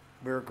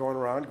we were going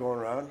around,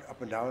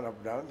 up and down,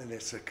 and they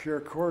secure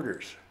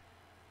quarters.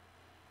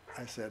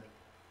 I said,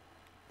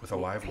 With a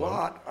live load?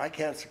 Plot, I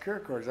can't secure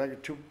quarters. I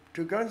got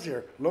two guns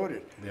here,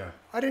 loaded. Yeah.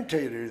 I didn't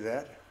tell you to do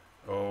that.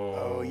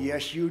 Oh,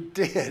 yes, you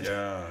did.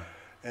 Yeah.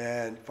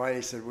 And finally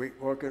he said,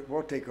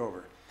 we'll take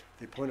over.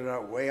 They pointed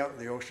out way out in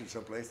the ocean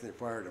someplace, and they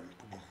fired him.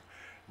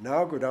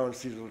 Now go down and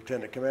see the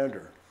lieutenant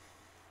commander.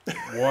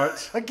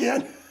 What?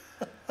 Again.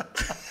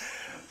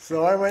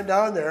 So I went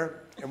down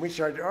there, and we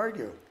started to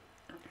argue.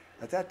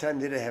 At that time,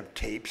 they didn't have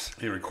tapes.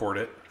 You record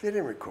it. They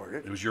didn't record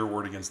it. It was your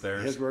word against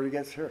theirs. His word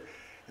against her.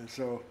 And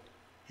so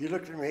he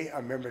looked at me. I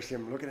remember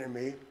him looking at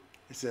me.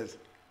 He says,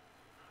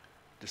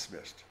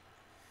 dismissed.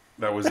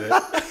 That was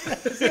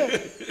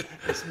it.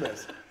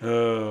 Dismissed.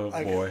 Oh,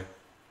 boy.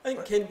 I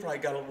think Ken probably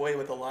got away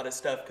with a lot of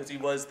stuff because he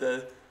was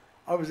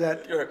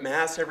you're at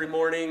Mass every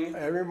morning.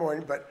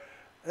 But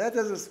that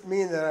doesn't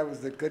mean that I was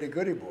the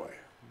goody boy.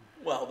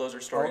 Well, those are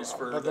stories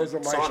for the those are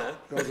sauna.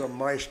 Those are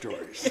my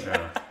stories.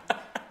 Yeah.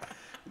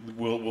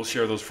 We'll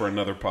share those for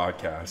another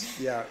podcast.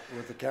 Yeah,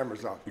 with the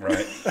cameras off.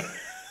 Right.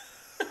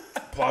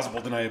 Plausible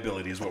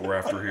deniability is what we're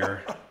after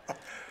here.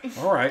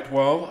 All right,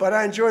 well. But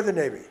I enjoy the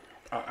Navy.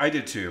 I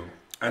did too.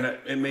 And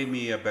it made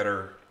me a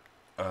better,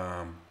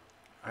 I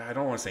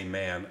don't want to say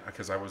man,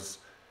 because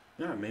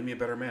it made me a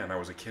better man. I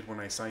was a kid when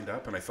I signed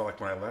up, and I felt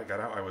like when I got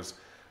out, I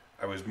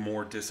was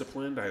more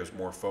disciplined. I was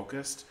more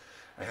focused.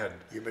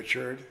 You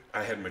matured?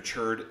 I had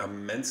matured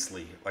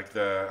immensely.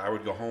 I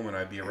would go home and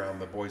I'd be around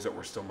the boys that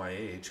were still my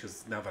age,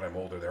 because now that I'm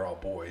older, they're all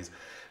boys.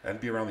 And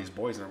I'd be around these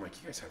boys, and I'm like,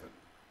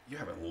 you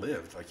haven't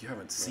lived. You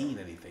haven't seen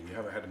anything. You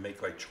haven't had to make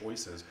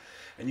choices.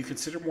 And you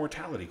consider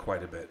mortality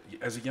quite a bit.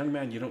 As a young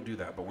man, you don't do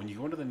that. But when you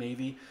go into the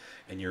Navy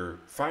and you're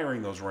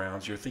firing those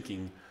rounds, you're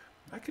thinking,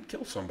 I could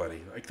kill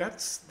somebody.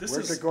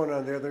 Where's it going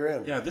on the other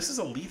end? Yeah, this is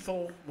a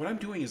lethal, what I'm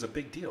doing is a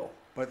big deal.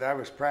 But I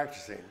was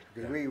practicing,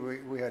 because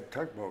we had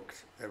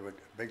tugboats that would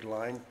big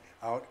line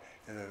out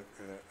and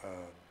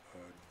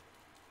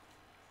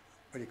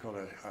what do you call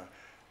it?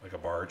 Like a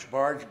barge?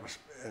 Barge was,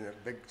 and a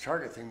big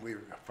target thing, we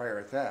would fire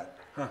at that.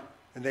 Huh.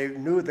 And they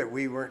knew that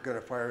we weren't going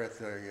to fire at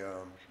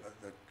the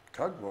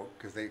tugboat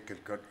because they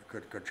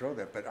could control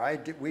that. But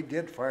we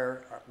did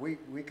fire. We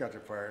got to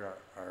fire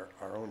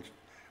our own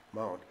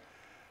mount,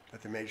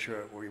 but to make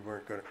sure we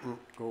weren't going to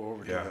go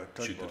over to the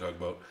tugboat. Shoot the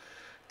tugboat.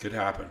 Could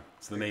happen.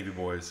 It's the Navy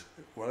boys.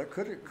 Well, it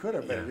could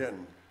have, but it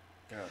didn't.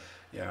 Yeah.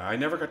 Yeah, I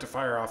never got to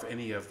fire off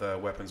any of the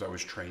weapons I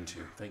was trained to.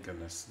 Thank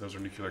goodness. Those are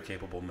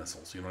nuclear-capable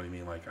missiles. You know what I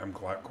mean? I'm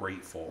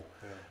grateful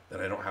that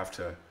I don't have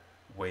to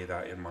weigh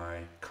that in my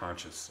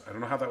conscience. I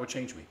don't know how that would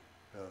change me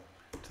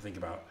to think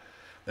about.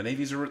 The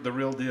Navy's the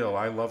real deal.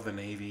 I love the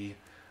Navy.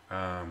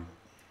 I'm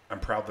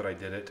proud that I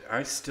did it.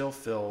 I still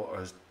feel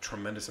a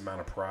tremendous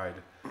amount of pride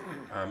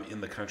in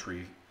the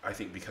country, I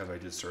think, because I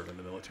did serve in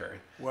the military.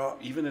 Well,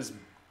 even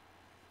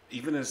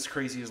as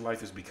crazy as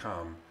life has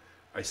become,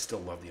 I still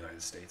love the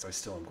United States. I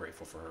still am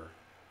grateful for her.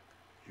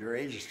 Your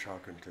age is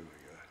talking to you.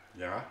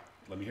 Yeah?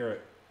 Let me hear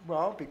it.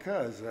 Well,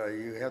 because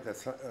you have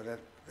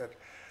that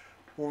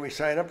when we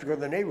signed up to go to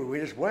the Navy, we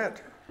just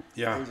went.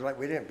 Yeah. It was like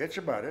we didn't bitch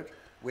about it.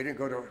 We didn't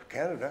go to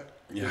Canada.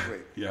 Yeah.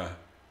 Yeah.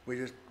 We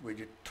just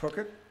took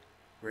it.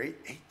 We're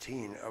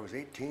 18. I was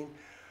 18.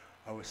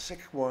 I was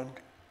 6'1",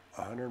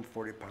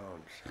 140 pounds.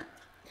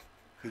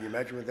 Can you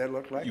imagine what that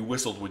looked like? You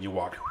whistled when you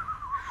walked.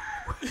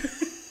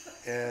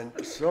 And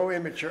so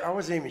immature. I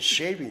wasn't even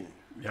shaving.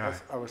 Yeah.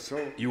 I was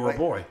so. You were a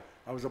boy.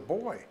 I was a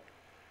boy.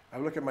 I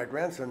look at my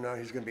grandson now.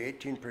 He's going to be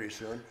 18 pretty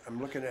soon. I'm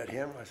looking at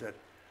him. I said,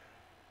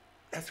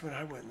 "That's when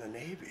I went in the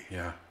Navy."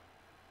 Yeah.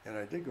 And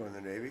I did go in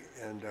the Navy,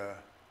 and that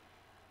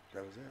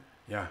was it.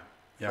 Yeah.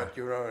 Yeah. But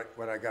you know,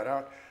 when I got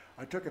out,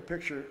 I took a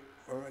picture.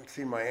 I went and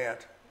seen my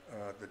aunt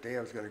the day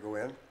I was going to go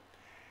in.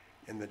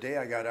 And the day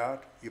I got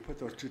out, you put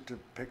those two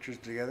pictures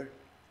together,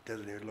 it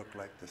doesn't even look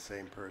like the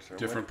same person.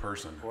 Different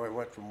person. Boy, I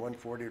went from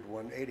 140 to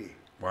 180.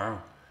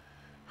 Wow.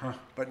 Huh.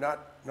 But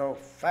no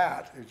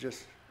fat. It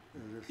just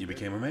You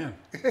became a man.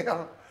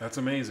 yeah. That's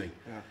amazing.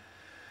 Yeah.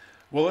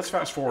 Well, let's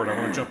fast forward. I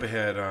want to jump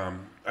ahead.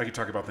 I could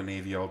talk about the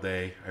Navy all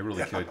day. I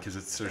really could,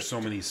 because there's so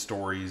many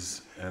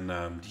stories. And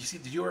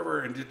did you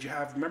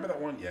have, remember that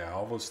one? Yeah,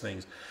 all those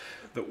things.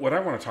 What I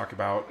want to talk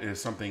about is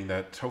something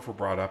that Topher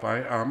brought up.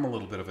 I'm a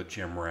little bit of a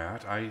gym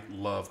rat. I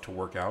love to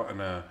work out,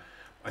 and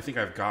I think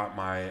I've got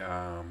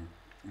my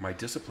my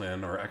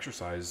discipline or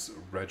exercise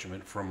regimen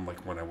from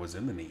like when I was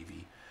in the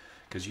Navy,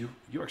 because you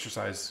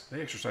exercise.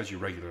 They exercise you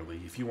regularly,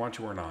 if you want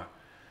to or not.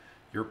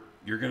 You're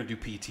going to do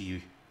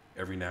PT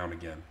every now and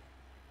again.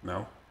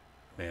 No,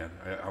 man,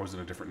 I was in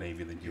a different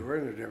Navy than you. You were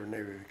in a different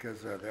Navy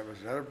because that was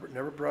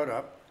never brought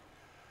up.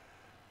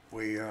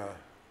 That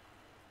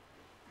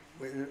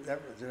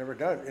was never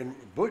done. In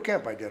boot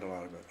camp, I did a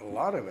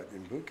lot of it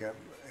in boot camp,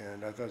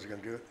 and I thought I was going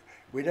to do it.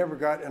 We never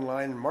got in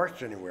line and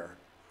marched anywhere.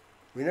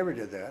 We never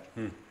did that.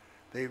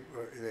 They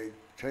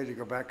tell you to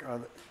go back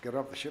get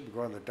off the ship and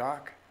go on the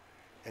dock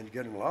and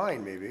get in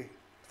line maybe.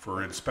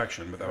 For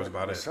inspection, but that was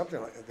about it. Something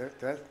like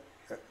that.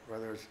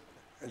 Whether it was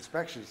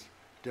inspections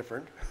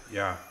different.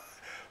 Yeah.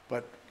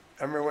 But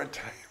I remember one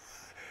time,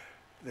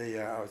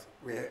 I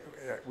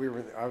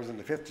was in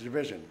the 5th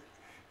Division,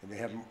 and they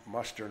had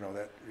muster and all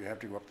that. You have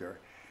to go up there,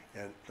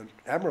 and the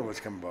admiral was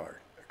going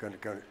to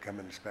come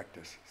and inspect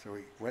us. So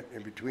we went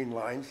in between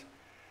lines,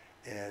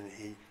 and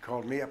he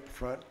called me up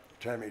front,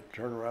 telling me to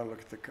turn around and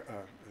look at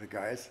the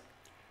guys.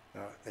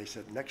 They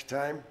said, "Next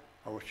time,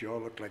 I want you all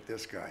to look like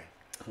this guy."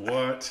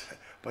 What?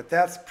 But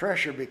that's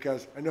pressure,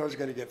 because I know I was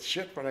going to get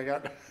shit when I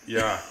got.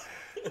 Yeah.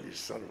 You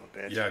son of a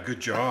bitch. Yeah, good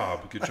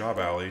job,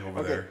 Allie,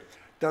 over there.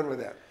 Done with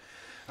that.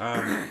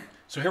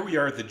 So here we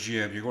are at the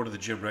gym. You're going to the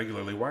gym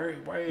regularly. Why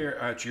are,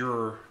 at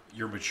your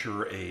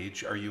mature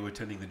age are you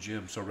attending the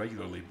gym so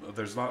regularly?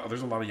 There's a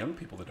lot of young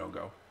people that don't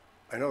go.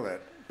 I know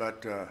that,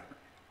 but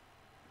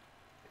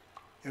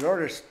in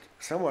order to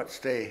somewhat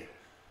stay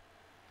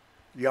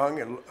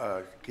young and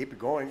keep it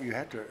going, you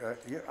have to.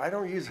 I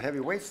don't use heavy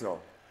weights though.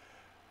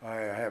 I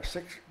have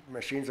 6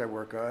 machines I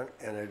work on,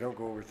 and I don't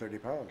go over 30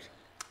 pounds.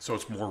 So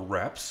it's more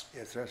reps?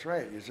 Yes, that's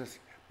right. It's just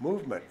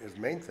movement is the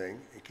main thing.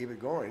 You keep it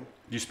going.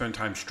 Do you spend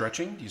time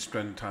stretching? Do you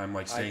spend time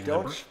like staying limber? I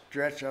limber? don't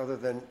stretch other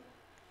than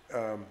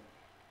on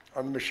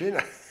the machine.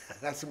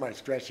 That's my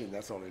stretching.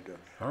 That's all I do.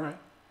 All right.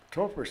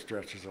 Topher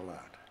stretches a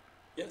lot.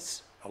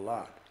 Yes. A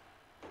lot.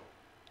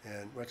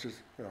 And which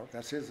is,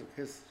 that's his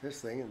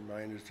thing, and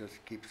mine is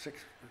just keep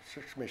six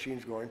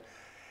machines going.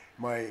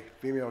 My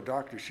female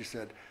doctor, she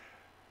said,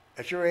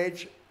 at your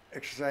age,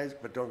 exercise,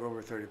 but don't go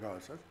over 30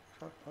 pounds. So,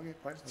 okay,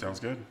 fine. Sounds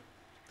good.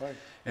 Fine.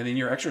 And in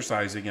your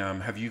exercising,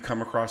 have you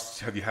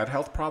had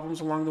health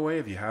problems along the way?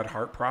 Have you had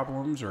heart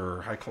problems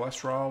or high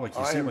cholesterol? Like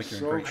you seem like you're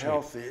in great shape. I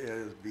am so healthy, it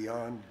is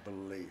beyond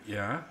belief.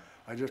 Yeah?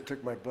 I just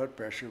took my blood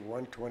pressure,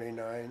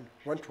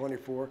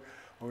 124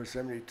 over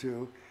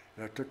 72,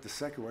 and I took the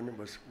second one, it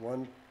was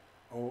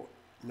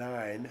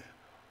 109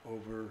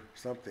 over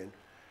something,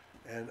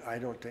 and I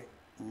don't take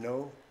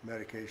no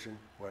medication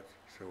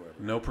whatsoever.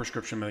 No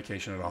prescription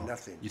medication at all?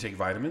 Nothing. You take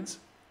vitamins?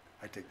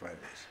 I take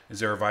vitamins. Is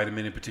there a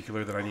vitamin in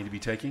particular that I need to be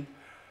taking?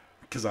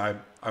 Because I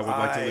would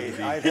like to live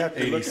to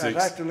be 86. I'd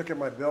have to look at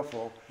my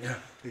billfold. Yeah.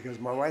 Because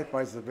my wife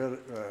buys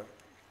the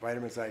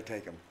vitamins, I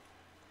take them.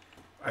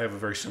 I have a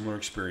very similar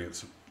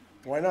experience.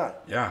 Why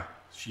not? Yeah.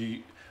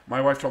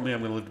 My wife told me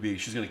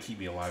she's going to keep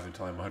me alive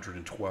until I'm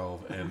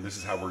 112, and this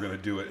is how we're going to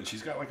do it. And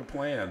she's got like a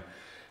plan,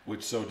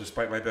 so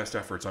despite my best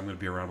efforts, I'm going to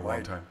be around a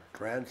long time. My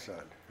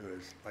grandson, who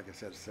is, like I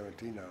said,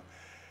 17 now,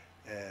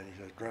 and he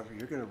says, Grandpa,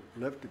 you're going to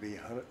live to be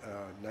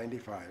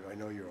 95. I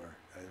know you are.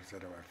 I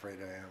said, I'm afraid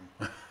I am.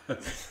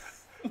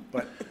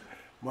 But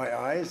my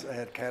eyes, I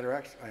had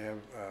cataracts. I have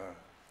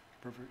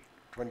perfect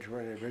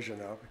 20/20 vision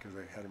now because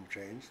I had them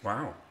changed.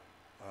 Wow.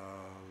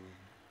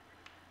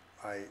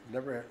 I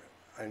never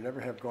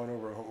have gone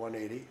over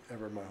 180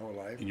 ever in my whole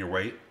life. In your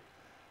weight?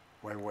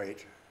 My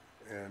weight.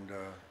 And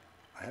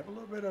I have a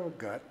little bit of a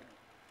gut,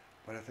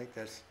 but I think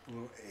that's a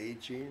little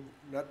aging.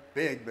 Not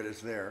big, but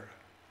it's there.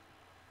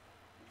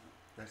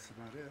 That's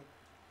about it.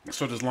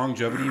 So does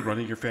longevity run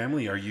in your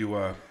family? Are you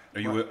a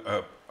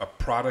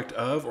product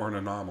of or an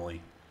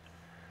anomaly?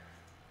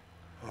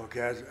 Oh,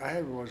 guys,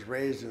 I was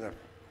raised in an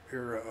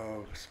era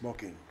of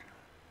smoking.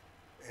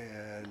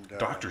 And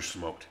Doctors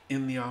smoked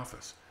in the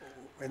office.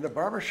 In the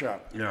barber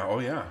shop. Yeah, oh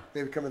yeah.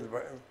 They would come in the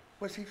bar.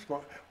 What's he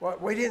smoking? Well,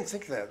 we didn't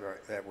think that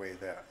way.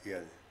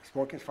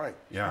 Smoking's fine.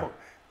 Yeah. Smoke.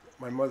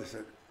 My mother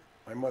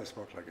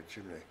smoked like a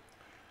chimney.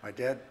 My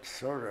dad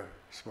sort of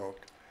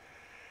smoked,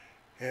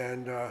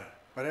 and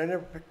but I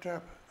never picked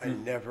up. I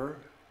never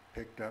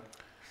picked up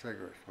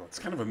cigarette smoking. It's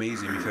kind of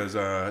amazing because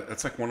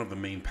it's like one of the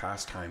main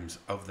pastimes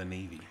of the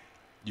Navy.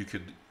 You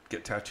could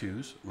get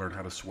tattoos, learn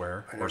how to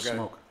swear, or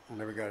smoke. I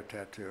never got a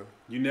tattoo.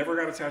 You never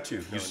got a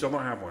tattoo? You still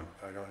don't have one?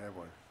 I don't have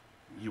one.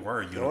 You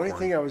are a unicorn. The only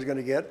thing I was going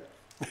to get,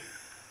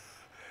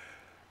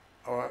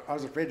 I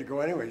was afraid to go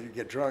anyway. You'd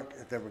get drunk,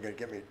 and then we're going to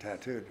get me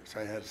tattooed, so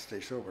I had to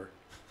stay sober,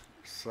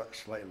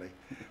 slightly.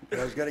 But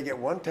I was going to get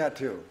one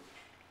tattoo,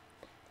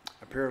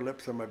 a pair of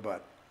lips on my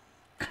butt.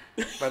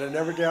 But I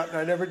never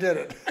did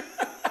it.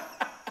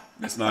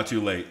 It's not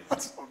too late.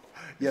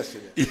 Yes,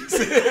 it is.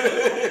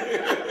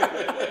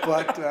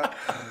 But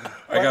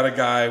I got a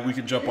guy. We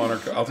can jump on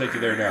her. I'll take you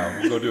there now.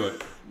 We'll go do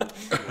it.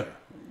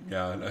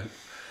 Yeah,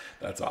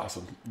 that's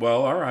awesome.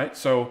 Well, all right.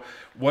 So,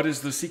 what is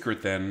the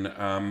secret then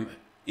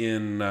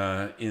in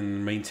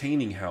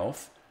maintaining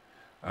health?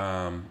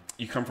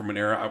 You come from an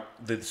era.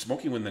 The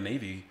smoking in the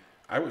Navy.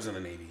 I was in the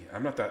Navy.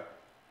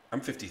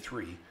 I'm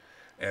 53,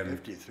 and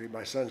 53.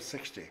 My son's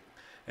 60.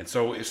 And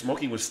so if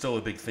smoking was still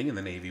a big thing in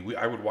the Navy,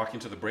 I would walk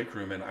into the break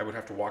room and I would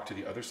have to walk to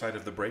the other side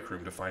of the break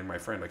room to find my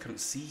friend. I couldn't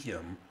see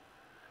him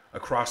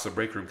across the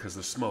break room because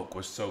the smoke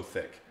was so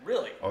thick.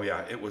 Really? Oh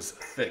yeah, it was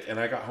thick. And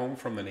I got home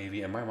from the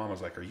Navy and my mom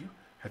was like,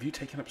 have you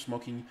taken up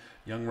smoking,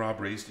 young Rob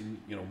raised in,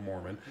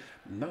 Mormon?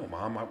 No,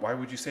 Mom, why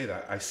would you say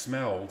that? I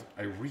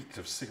reeked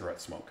of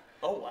cigarette smoke.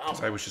 Oh, wow.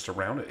 Because I was just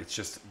around it. It's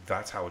just,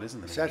 that's how it is in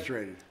the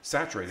Navy.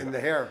 Saturated. In the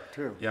hair,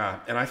 too. Yeah,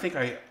 and I think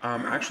I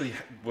actually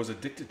was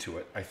addicted to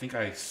it. I think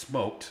I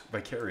smoked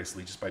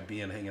vicariously just by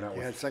hanging out with.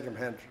 You had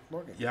secondhand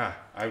smoking. Yeah,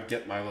 I would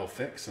get my little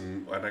fix,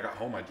 and when I got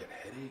home, I'd get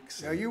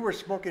headaches. Now, you were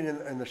smoking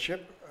in the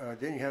ship.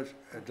 Didn't you have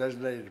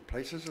designated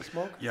places to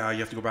smoke? Yeah, you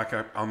have to go back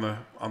up on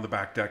the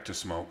back deck to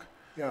smoke.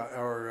 Yeah,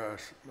 or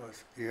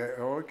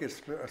you could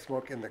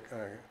smoke in the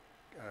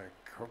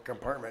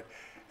compartment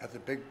at the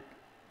big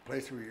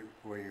place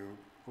where you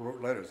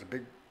wrote letters, a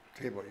big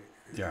table.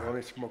 You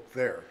only smoked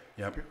there.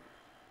 Yep.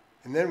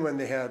 And then when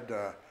they said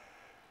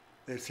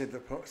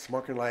the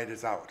smoking light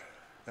is out.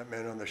 That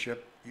meant on the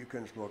ship you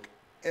couldn't smoke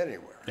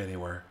anywhere.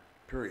 Anywhere.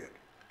 Period.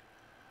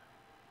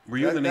 Were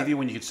you in the Navy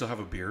when you could still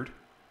have a beard?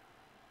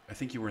 I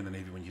think you were in the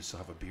Navy when you still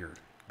have a beard.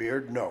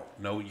 Beard? No.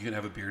 No, you couldn't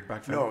have a beard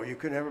back then? No, you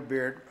couldn't have a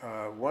beard.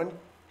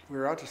 We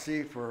were out to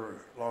sea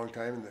for a long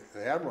time. And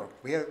the admiral,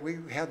 we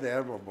had the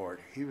admiral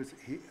aboard.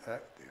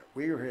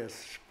 We were his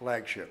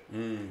flagship.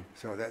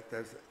 So that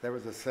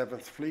was the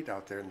 7th Fleet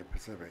out there in the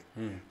Pacific.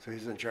 So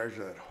he's in charge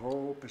of that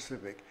whole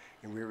Pacific,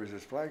 and we were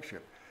his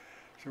flagship.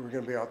 So we're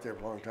going to be out there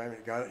for a long time.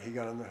 He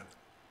got on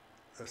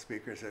the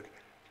speaker and said,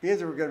 being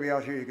that we're going to be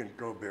out here, you can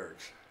grow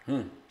beards.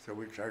 So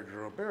we started to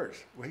grow beards.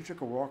 Well, he took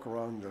a walk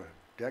around the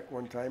deck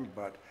one time,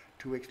 about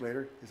 2 weeks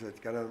later, he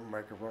said, got on the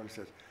microphone and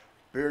says,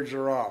 beards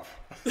are off.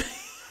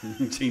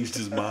 He changed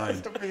his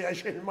mind. I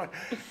changed my mind.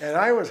 And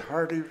I was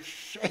hardly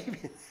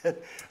shaving.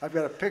 I've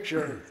got a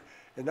picture,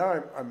 and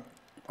now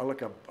I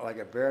look like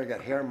a bear. I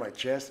got hair on my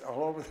chest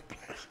all over the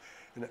place.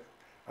 And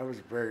I was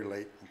very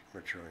late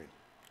maturing.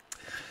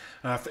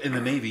 In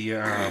the Navy,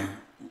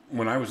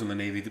 when I was in the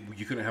Navy,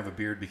 you couldn't have a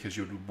beard because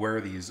you would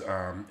wear these.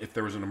 If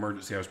there was an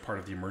emergency, I was part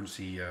of the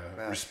emergency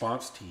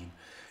response team.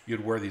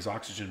 You'd wear these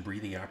oxygen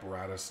breathing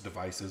apparatus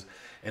devices,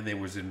 and they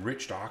was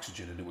enriched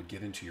oxygen, and it would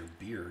get into your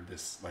beard.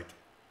 This like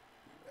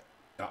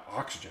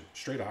oxygen,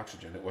 straight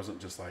oxygen. It wasn't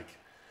just like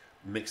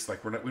mixed.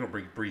 Like we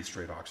don't breathe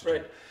straight oxygen.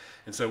 Right.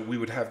 And so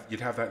you'd have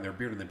that in their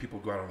beard, and then people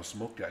would go out on the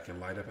smoke deck and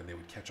light up, and they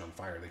would catch on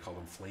fire. They called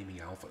them flaming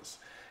alphas.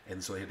 And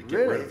so they had to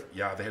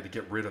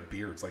get rid of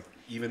beards. Like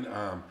even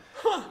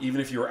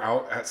if you were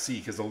out at sea,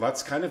 because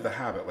that's kind of the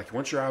habit. Like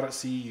once you're out at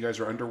sea, you guys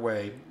are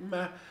underway.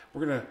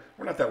 We're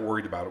not that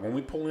worried about it. When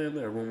we pull in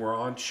or when we're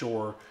on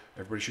shore,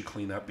 everybody should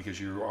clean up because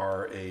you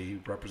are a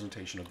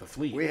representation of the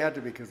fleet. We had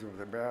to because of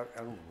the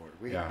admiral board.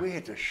 We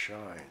had to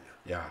shine.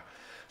 Yeah.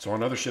 So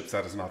on other ships,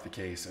 that is not the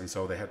case, and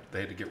so they had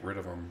to get rid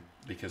of them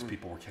because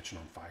people were catching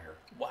on fire.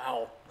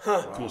 Wow.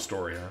 Cool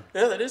story, huh?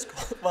 Yeah, that is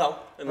cool.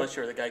 Well, unless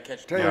you're the guy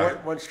catching. Tell you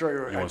one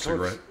story. You want a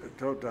cigarette?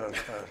 Told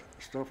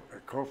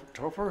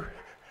Topher.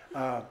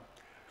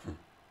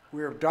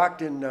 We were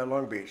docked in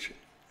Long Beach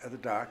at the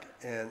dock,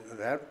 and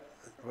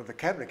the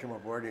captain came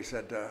aboard and he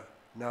said,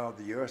 now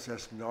the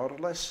USS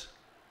Nautilus,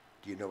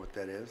 do you know what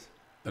that is?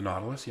 The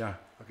Nautilus, yeah.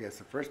 Okay, it's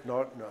the first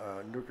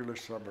nuclear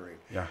submarine.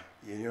 Yeah.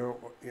 You know,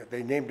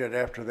 they named it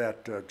after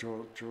that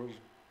Jules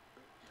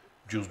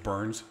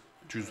Burns.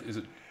 Is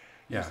it?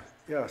 Yeah.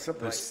 Yeah,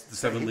 something like the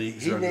 7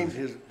 leagues. He named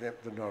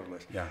the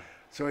Nautilus. Yeah.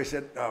 So he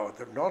said, "Oh,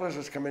 the Nautilus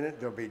is coming in.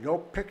 There'll be no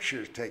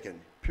pictures taken.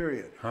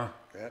 Period." Huh.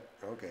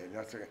 Okay.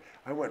 That's okay.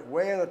 I went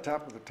way on the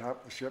top of the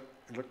ship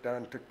and looked down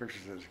and took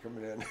pictures as it's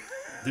coming in.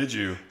 Did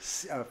you?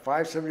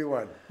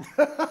 571.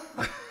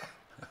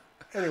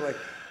 Anyway.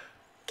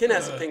 Ken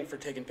has a thing for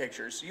taking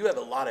pictures. You have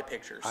a lot of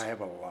pictures. I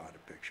have a lot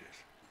of pictures.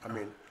 I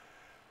mean,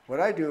 what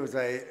I do is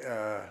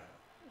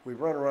we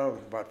run around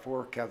with about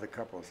 4 Catholic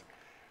couples,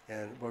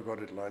 and we'll go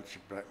to lunch,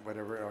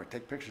 whatever, and I'll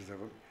take pictures of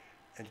them.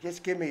 And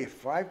just give me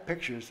 5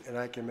 pictures, and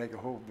I can make a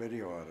whole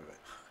video out of it.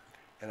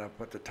 And I'll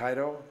put the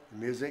title, the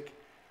music,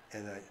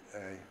 and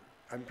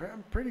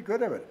I'm pretty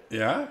good at it.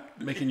 Yeah?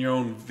 Making your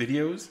own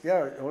videos?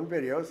 Yeah, own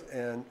videos,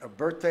 and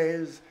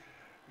birthdays,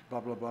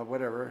 blah, blah, blah,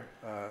 whatever,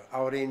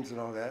 outings and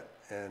all that,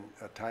 and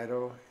a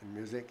title and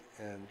music,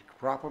 and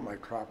crop them. I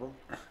crop them.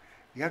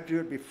 You have to do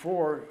it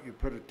before you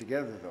put it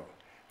together, though.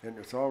 And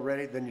it's all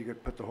ready, then you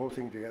could put the whole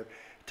thing together.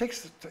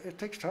 It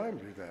takes time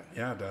to do that.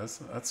 Yeah, it does.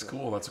 That's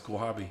cool. That's a cool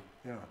hobby.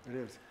 Yeah, it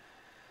is.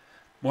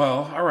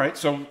 Well, all right.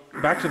 So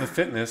back to the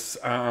fitness.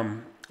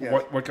 Yes.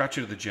 What got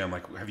you to the gym?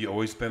 Like, have you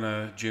always been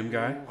a gym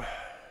guy?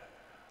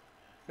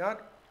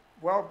 Back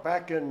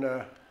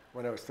in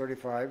when I was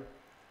 35,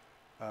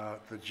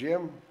 the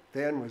gym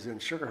then was in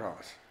Sugar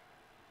House,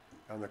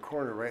 on the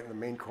corner, right in the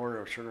main corner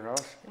of Sugar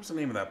House. What was the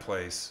name of that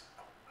place?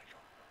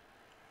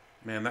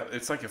 Man,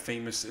 it's like a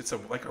famous. It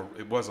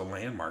was a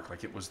landmark.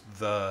 Like it was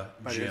the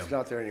but gym. It's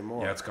not there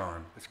anymore. Yeah, it's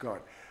gone. It's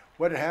gone.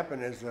 What had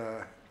happened is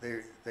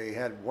they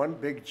had one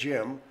big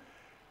gym,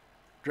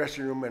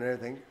 dressing room and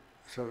everything.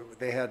 So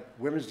they had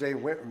Women's Day,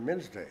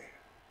 Men's Day,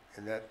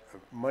 and that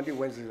Monday,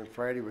 Wednesday, and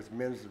Friday was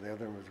men's, and the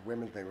other one was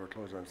women's. They were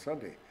closed on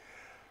Sunday.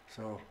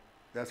 So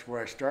that's where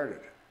I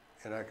started,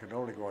 and I could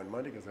only go on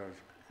Monday because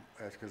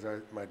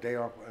my day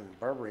off in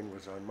barbering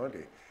was on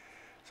Monday.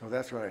 So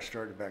that's when I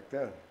started back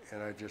then,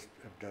 and I just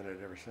have done it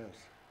ever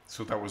since.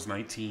 So that was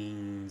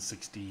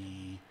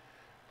 1960.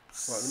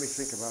 Well, let me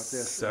think about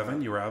this.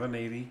 7. You were out of the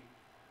Navy.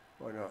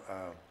 Well, no,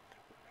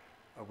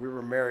 we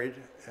were married,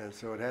 and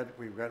so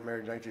we got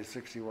married in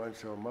 1961.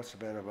 So it must have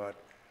been about.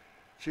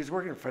 She was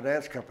working in a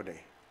finance company,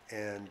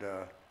 and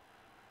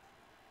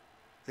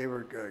they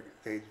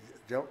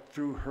dealt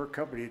through her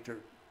company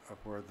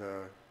for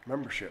the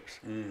memberships.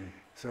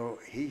 So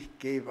he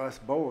gave us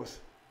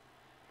both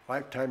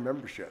lifetime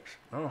memberships.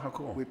 Oh, how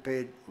cool. We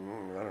paid, I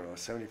don't know,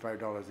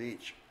 $75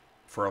 each.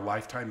 For a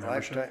lifetime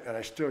membership? Lifetime, and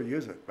I still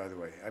use it, by the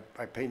way.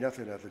 I pay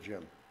nothing at the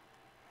gym.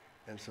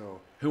 And so...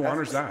 Who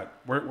honors that?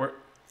 Where?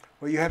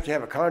 Well, you have to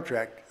have a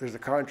contract. There's a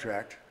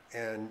contract.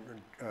 And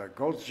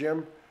Gold's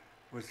Gym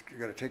was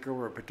going to take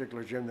over a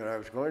particular gym that I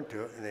was going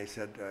to, and they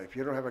said, if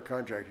you don't have a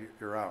contract,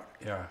 you're out.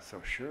 Yeah.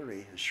 So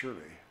Shirley,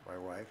 my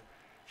wife,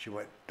 she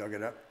dug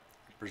it up,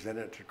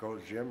 presented it to go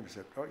to the gym. He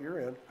said, "Oh, you're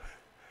in."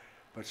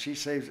 But she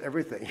saves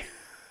everything.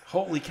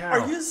 Holy cow!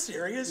 Are you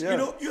serious? Yeah. You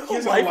know, you He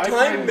have has a a lifetime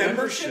lifetime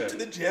membership to membership.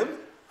 the gym?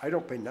 I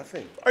don't pay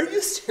nothing. Are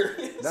you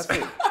serious?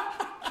 Nothing.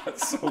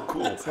 That's so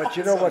cool. But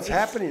you know what's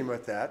happening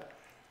with that?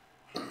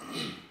 A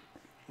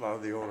lot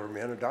of the older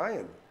men are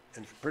dying,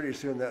 and pretty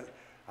soon that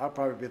I'll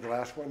probably be the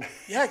last one.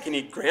 Yeah, can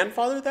you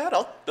grandfather that?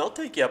 I'll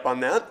take you up on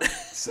that.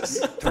 For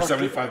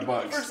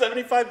 $75. For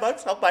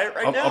 $75, I'll buy it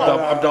right I'm, now.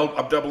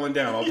 I'm doubling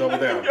down. I'll double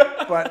down.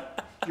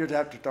 But you'd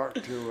have to talk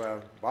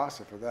to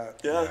Bossa for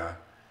that. Yeah. Yeah,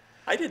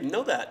 I didn't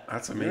know that.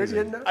 that's You amazing.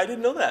 didn't know? I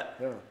didn't know that.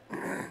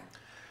 Yeah.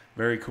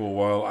 Very cool.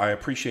 Well, I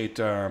appreciate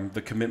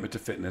the commitment to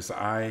fitness.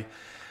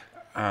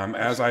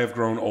 As I have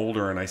grown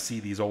older and I see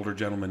these older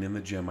gentlemen in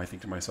the gym, I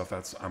think to myself,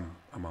 I'm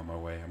on my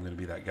way. I'm going to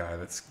be that guy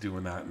that's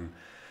doing that and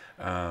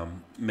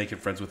making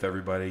friends with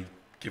everybody,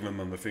 giving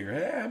them the finger.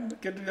 Hey, I'm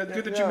good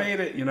that you made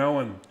it,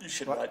 And You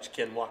should watch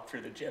Ken walk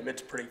through the gym.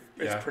 It's pretty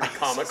yeah,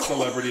 comical.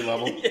 celebrity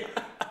level.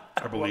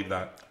 I believe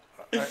that.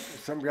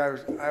 Some guy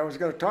I was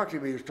going to talk to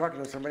him, but he was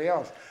talking to somebody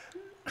else.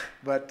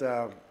 But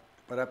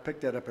I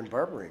picked that up in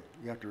barbering.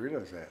 You have to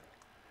realize that.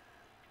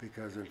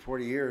 Because in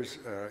 40 years,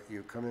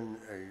 you come in,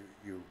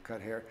 you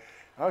cut hair.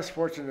 I was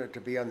fortunate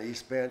to be on the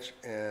East Bench,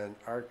 and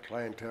our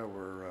clientele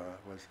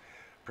was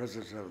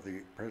presidents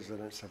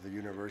of the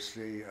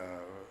university,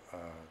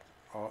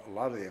 a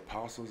lot of the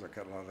apostles. I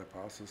cut a lot of the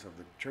apostles of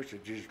the Church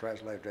of Jesus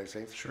Christ of Latter-day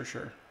Saints.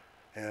 Sure.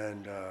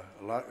 And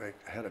I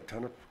had a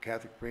ton of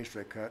Catholic priests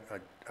I cut.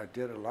 I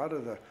did a lot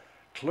of the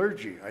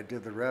clergy. I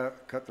did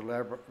cut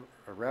the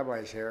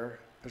rabbi's hair,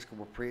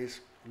 Episcopal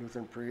priest,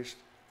 Lutheran priest,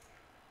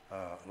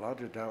 a lot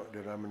of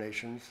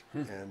denominations,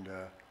 and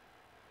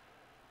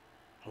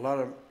a lot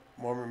of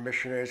Mormon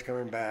missionaries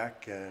coming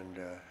back. And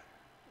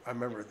I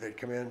remember they'd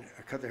come in,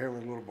 I cut their hair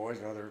with little boys,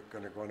 now they're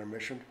going to go on a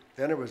mission.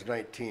 Then it was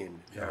 19.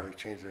 Yeah. Now they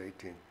changed to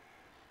 18.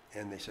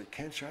 And they said,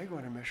 "Ken, should I go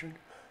on a mission?"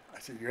 I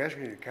said, "You're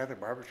asking a Catholic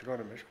barber to go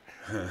on a mission?"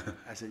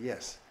 I said,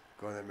 "Yes,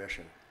 go on that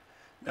mission."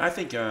 I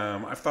think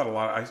I've thought a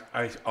lot.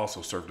 I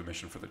also served a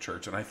mission for the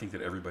church, and I think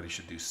that everybody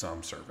should do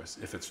some service.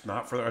 If it's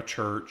not for a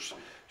church, it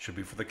should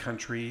be for the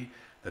country,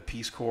 the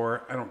Peace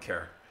Corps. I don't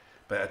care.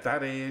 But at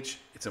that age,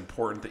 it's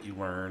important that you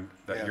learn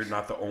that Yes. you're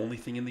not the only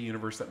thing in the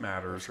universe that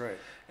matters. That's right.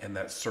 And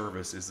that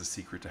service is the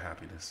secret to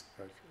happiness.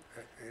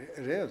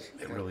 It is.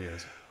 It really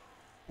is.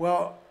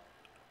 Well,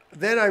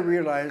 then I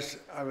realized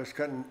I was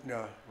cutting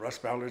Russ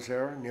Ballard's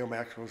hair, Neil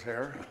Maxwell's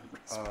hair,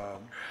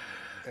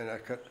 and I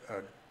cut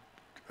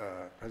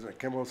President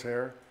Kimball's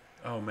hair.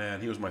 Oh man,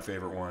 he was my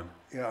favorite one.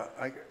 Yeah,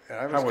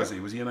 How was he?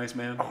 Was he a nice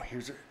man? Oh,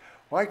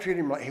 I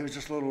treated him like he was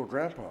just a little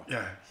grandpa.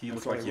 Yeah, he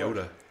That's looked like all he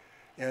was. Yoda.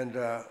 And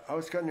I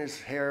was cutting his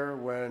hair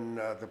when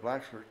the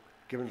blacks were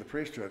given the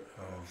priesthood,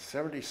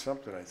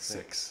 70-something, I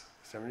think.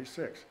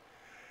 76.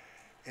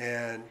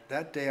 And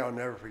that day I'll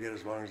never forget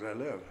as long as I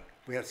live.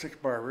 We had 6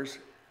 barbers,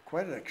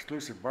 quite an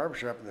exclusive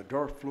barbershop, and the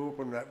door flew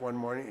open that one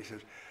morning. He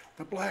says,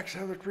 "The blacks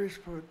have the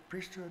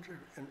priesthood."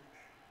 And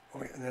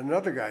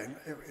another guy,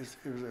 it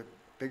was a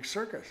big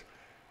circus.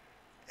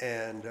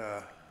 And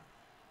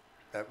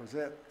that was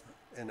it.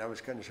 And I was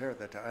cutting his hair at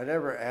that time. I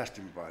never asked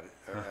him about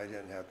it. I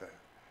didn't have to.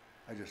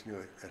 I just knew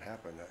it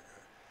happened.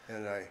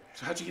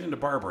 So how'd you get into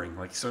barbering?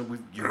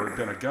 You were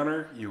been a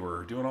gunner, you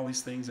were doing all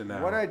these things, and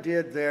now What I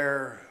did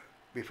there,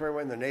 before I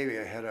went in the Navy,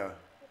 I had a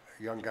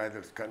young guy that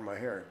was cutting my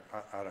hair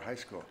out of high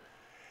school.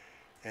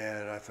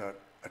 And I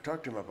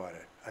talked to him about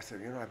it. I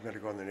said, I've got to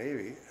go in the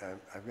Navy.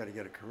 I've got to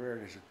get a career.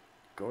 And he said,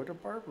 "Go to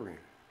barbering."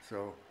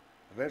 So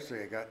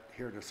eventually I got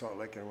here to Salt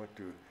Lake and I went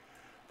to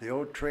the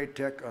old Trade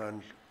Tech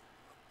on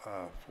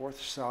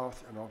 4th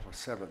South and off of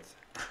 7th.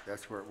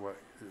 That's where it was.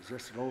 It was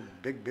just an old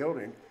big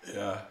building.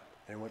 yeah.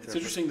 And went It's there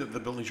interesting that the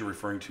buildings you're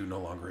referring to no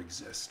longer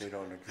exist. They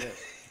don't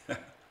exist. A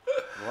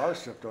lot of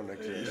stuff don't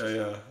exist.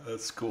 Yeah,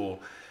 that's cool.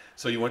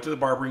 So you went to the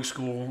barbering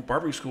school.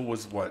 Barbering school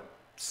was what,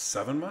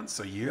 7 months,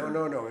 a year?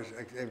 No.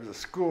 It was a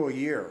school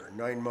year,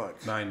 9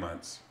 months. 9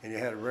 months. And you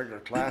had regular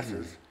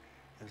classes.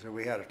 And so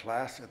we had a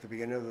class at the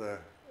beginning of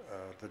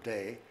the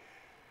day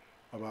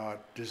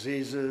about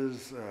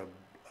diseases,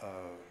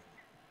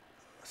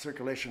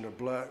 circulation of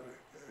blood,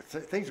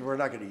 things we're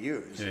not going to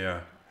use.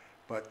 Yeah.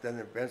 But then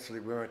eventually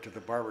we went to the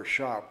barber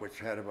shop, which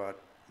had about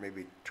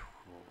maybe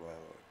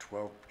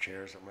 12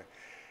 chairs, something like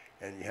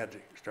that, and you had to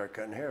start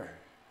cutting hair.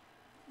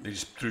 They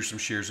just threw some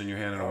shears in your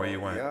hand and away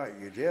you went. Yeah,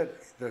 you did.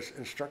 The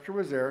instructor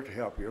was there to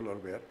help you a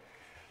little bit.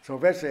 So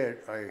eventually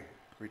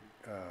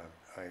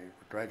I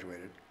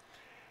graduated,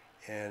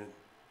 and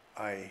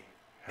I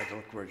had to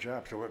look for a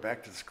job. So I went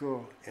back to the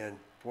school, and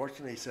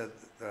fortunately, he said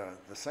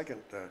the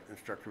second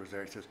instructor was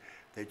there. He says,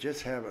 "They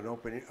just have an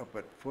opening up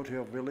at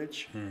Foothill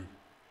Village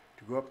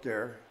to go up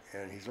there,"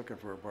 and he's looking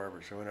for a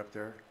barber. So I went up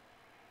there,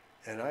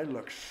 and I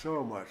looked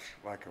so much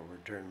like a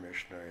returned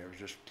missionary. I was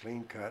just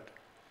clean cut.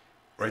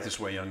 Right this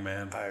way, young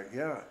man. I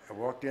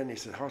walked in. He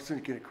said, "How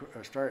soon can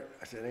you start?"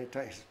 I said,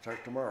 "Anytime." He said,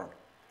 "Start tomorrow."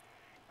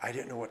 I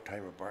didn't know what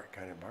kind of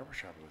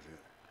barbershop it was in.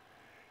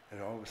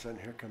 And all of a sudden,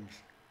 here comes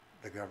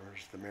the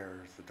governors, the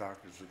mayors, the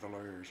doctors, the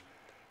lawyers.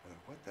 I thought,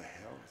 what the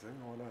hell is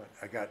going on?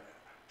 I got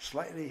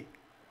slightly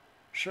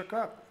shook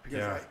up because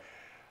Yeah.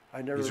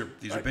 I never.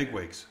 These are big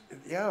wigs.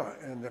 Yeah,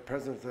 and the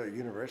president of the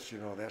university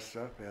and all that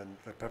stuff, and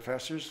the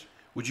professors.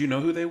 Would you know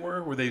who they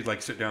were? Were they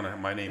like sit down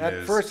and my name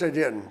is? At first I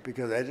didn't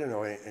because I didn't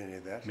know any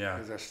of that. Yeah.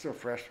 Because I was still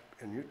fresh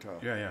in Utah.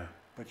 Yeah, yeah.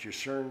 But you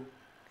soon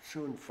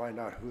find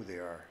out who they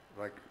are.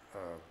 Like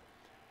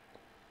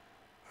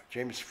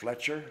James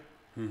Fletcher.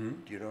 Mm-hmm.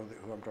 Do you know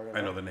who I'm talking about?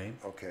 I know the name.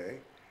 Okay.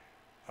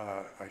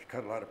 I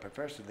cut a lot of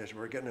professors. They said,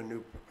 we're getting a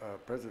new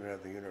president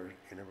of the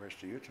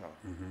University of Utah.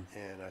 Mm-hmm.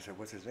 And I said,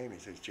 what's his name? He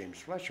says, James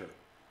Fletcher.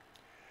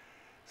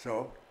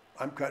 So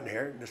I'm cutting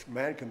hair, and this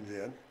man comes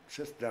in,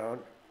 sits down,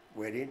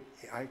 waiting.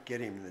 I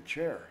get him in the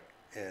chair.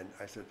 And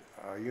I said,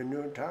 are you new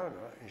in town?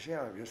 He said,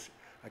 yeah,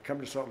 I come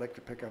to Salt Lake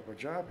to pick up a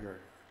job here.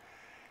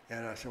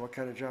 And I said, what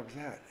kind of job is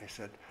that? He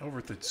said, Over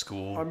at the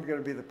school. I'm going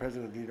to be the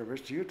president of the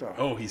University of Utah.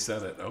 Oh, he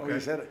said it. Okay. Oh, he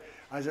said it.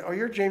 I said, oh,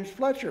 you're James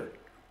Fletcher.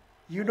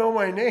 You know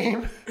my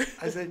name?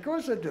 I said, of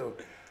course I do.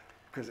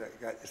 Because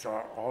it's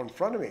all in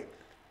front of me.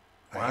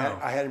 Wow.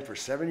 I had him for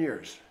 7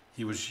 years.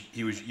 You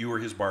were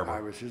his barber. I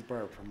was his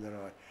barber from then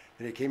on.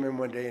 And he came in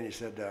one day and he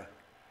said,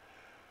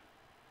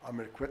 I'm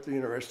going to quit the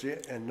university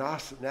and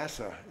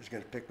NASA is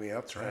going to pick me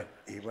up. That's right.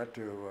 He went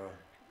to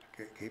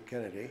Cape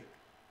Kennedy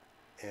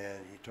and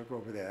he took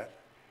over that.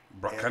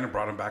 Kind of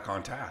brought him back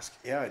on task.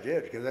 Yeah, I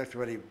did, because that's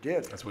what he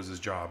did. That was his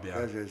job, yeah.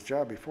 That was his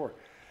job before.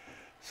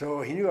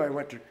 So he knew I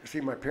went to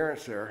see my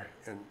parents there,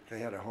 and they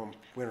had a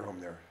winter home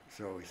there.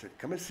 So he said,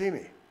 come and see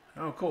me.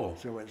 Oh, cool.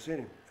 So I went and seen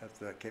him at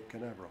the Cape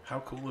Canaveral. How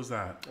cool is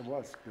that? It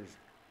was. It was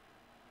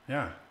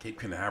Yeah, Cape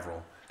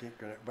Canaveral.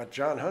 but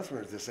John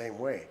Huntsman was the same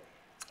way.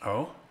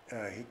 Oh?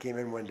 He came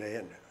in one day,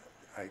 and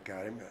I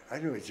got him. I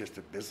knew he was just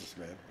a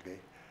businessman, okay?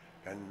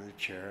 Got him in the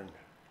chair,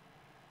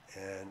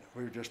 and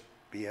we were just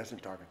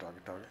BSing, talking.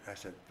 I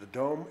said, the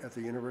dome at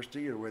the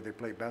university where they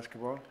play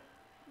basketball,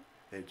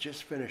 they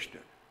just finished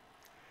it.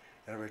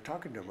 And I was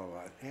talking to him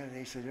about it. And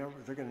he said,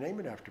 they're going to name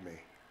it after me.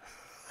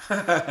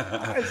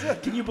 I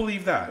said, Can you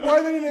believe that? why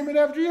are they name it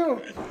after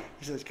you?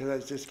 He says, because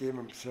I just gave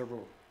him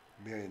several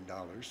 $1 million.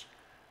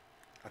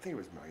 I think it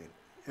was $1 million.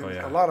 It was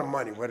yeah. a lot of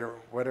money,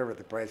 whatever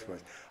the price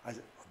was. I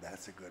said,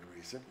 that's a good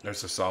reason.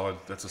 That's a solid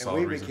And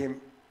we reason.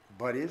 became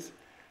buddies,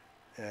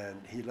 and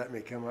he let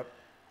me come up.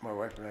 My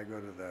wife and I go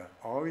to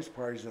all his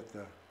parties at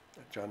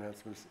John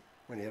Huntsman's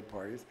when he had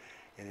parties,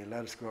 and he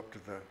let us go up to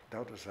the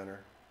Delta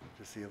Center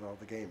to see all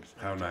the games.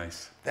 How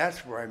nice.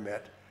 That's where I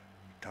met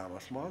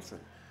Thomas Monson.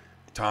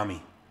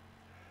 Tommy.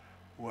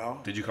 Well,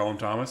 Did you call him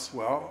Thomas?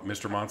 well,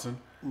 Mr. Monson?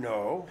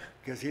 no,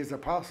 because he's an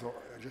apostle,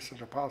 just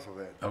an apostle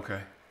then. Okay.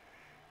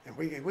 And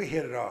we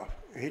hit it off.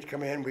 He'd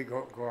come in, we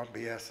go out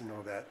BS and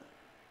all that.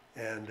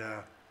 And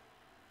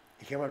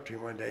he came up to me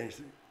one day and he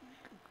said,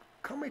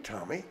 call me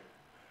Tommy.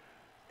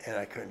 And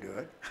I couldn't do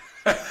it.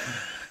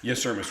 Yes,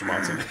 sir, Mr.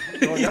 Monson.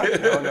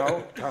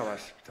 No,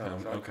 Thomas. I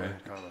okay. called him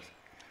Thomas.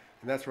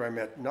 And that's where I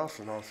met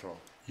Nelson also.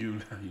 You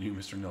knew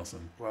Mr.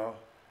 Nelson. Well,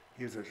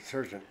 he was a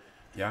surgeon,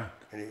 Yeah,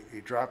 and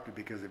he dropped it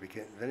because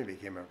then he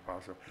became an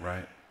apostle.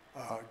 right.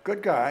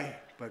 Good guy,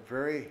 but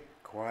very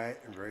quiet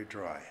and very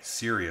dry.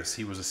 Serious.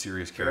 He was a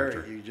serious character.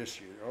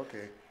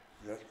 Okay,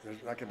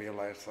 there's not going to be a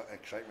lot of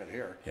excitement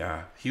here.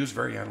 Yeah, he was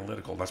very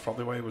analytical. That's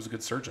probably why he was a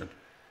good surgeon.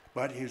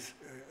 But he's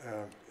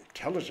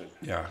intelligent,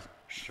 Yeah,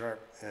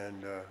 sharp,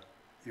 and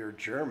you're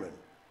German.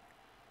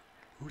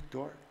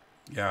 Hutdorf?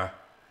 yeah.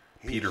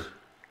 Peter.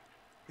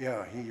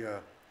 Yeah,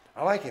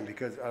 I like him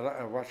because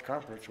I watch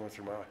conference once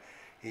in a while.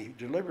 He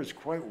delivers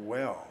quite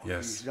well.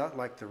 Yes. He's not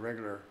like the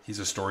regular. He's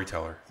a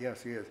storyteller.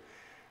 Yes, he is.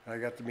 I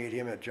got to meet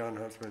him at John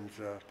Huntsman's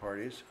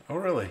parties, Oh,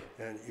 really?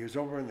 and he was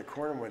over in the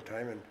corner one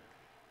time,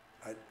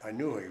 and I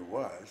knew who he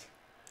was.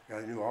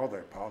 I knew all the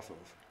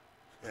apostles,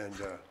 and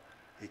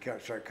he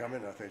started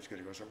coming. I thought he was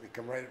going to go something. He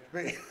come right up to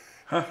me.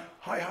 Huh?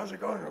 Hi, how's it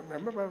going? I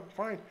remember, I'm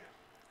fine.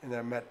 And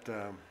I met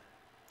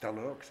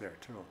Donald Oaks there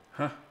too.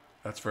 Huh?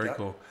 That's very That-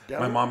 cool. that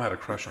My was- mom had a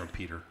crush on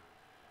Peter.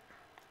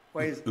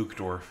 Well, he's,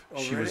 Uchtdorf.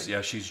 Oh, She was, really?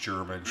 yeah, she's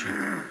German.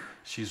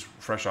 She's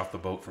fresh off the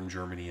boat from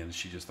Germany, and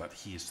she just thought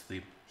he's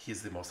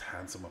the most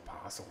handsome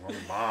apostle. Oh,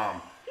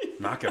 Mom,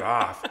 knock it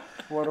off.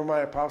 one of my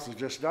apostles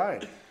just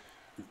died.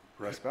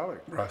 Russ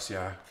Ballard. Russ,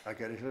 yeah. I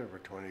got his hair for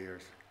 20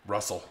 years.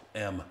 Russell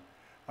M.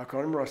 I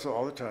called him Russell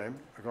all the time.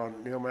 I called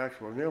him Neil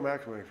Maxwell. Neil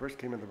Maxwell, when he first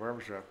came in the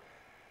barbershop,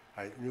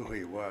 I knew who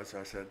he was.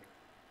 I said,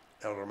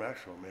 Elder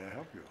Maxwell, may I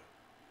help you?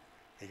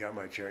 He got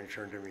my chair and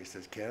turned to me. He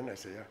says, Ken? I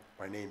said, yeah,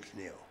 my name's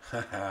Neil.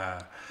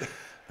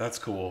 That's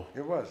cool.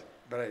 It was,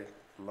 but I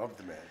loved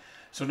the man.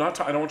 So I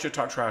don't want you to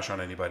talk trash on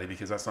anybody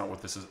because that's not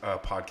what this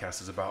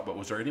podcast is about. But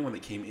was there anyone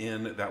that came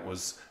in that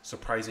was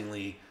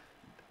surprisingly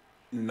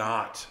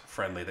not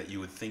friendly that you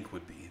would think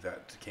would be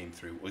that came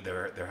through?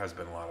 There has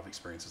been a lot of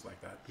experiences like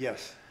that.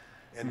 Yes,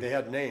 and they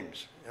had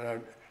names.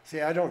 And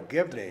I don't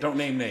give names. Don't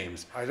name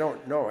names. I don't,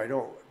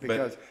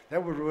 because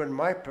that would ruin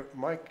my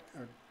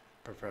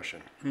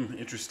profession.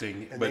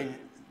 Interesting. And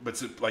But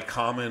it's like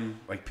common,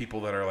 like people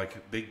that are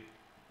like big,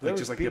 like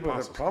just like the people that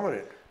are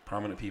apostles.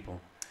 Prominent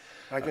people.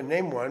 I can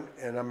name one,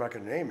 and I'm not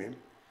going to name him.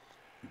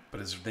 But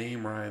his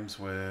name rhymes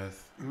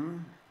with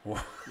No,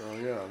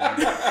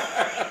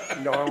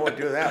 no, I won't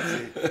do that.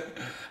 See,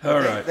 All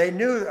right. they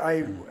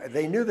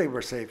knew they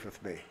were safe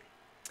with me.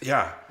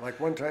 Yeah. Like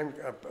one time,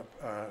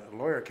 a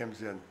lawyer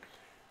comes in,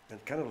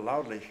 and kind of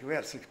loudly, we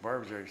had 6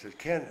 barbers there. He says,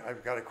 "Ken,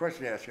 I've got a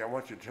question to ask you. I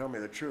want you to tell me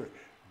the truth."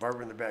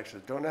 Barber in the back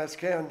says, "Don't ask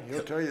Ken.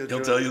 He'll tell you the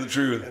truth." He'll tell you the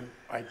truth. And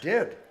I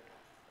did.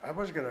 I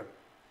wasn't gonna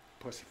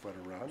pussyfoot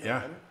around.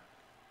 Yeah.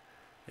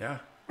 Yeah.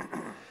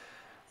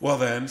 Well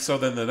then, so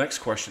then the next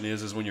question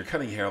is when you're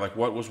cutting hair, like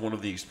what was one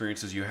of the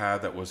experiences you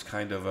had that was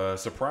kind of a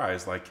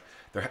surprise? Like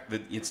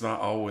it's not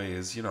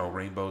always,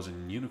 rainbows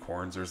and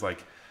unicorns. There's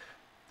like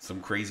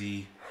some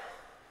crazy,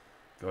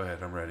 go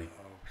ahead, I'm ready.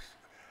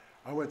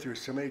 I went through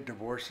so many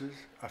divorces,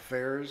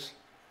 affairs,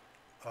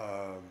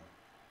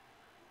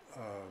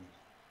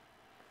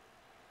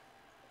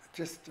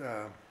 just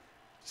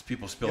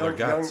people spill their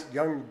guts.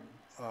 Young,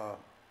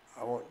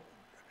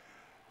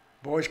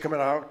 boys coming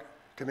out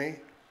to me.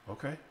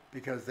 Okay.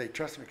 Because they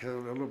trust me,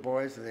 because they were little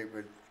boys,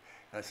 and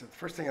I said, the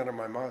first thing out of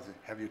my mouth is,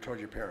 have you told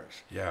your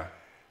parents? Yeah.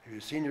 Have you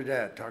seen your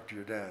dad? Talk to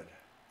your dad.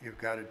 You've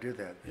got to do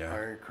that. Yeah.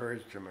 I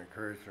encouraged them.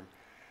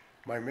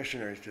 My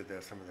missionaries did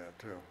that, some of that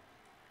too.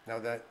 Now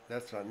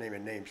that's not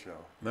naming names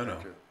now.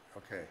 No.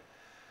 Okay.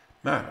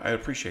 Matt, I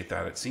appreciate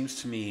that. It seems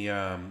to me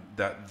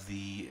that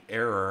the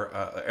era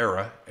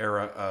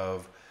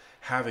of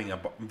having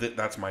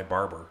that's my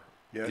barber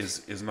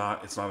is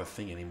not a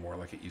thing anymore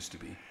like it used to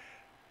be.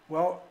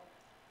 Well,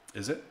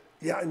 is it?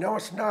 Yeah, no,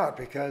 it's not,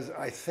 because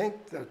I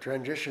think the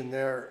transition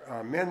there,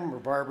 men were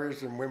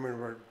barbers and women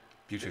were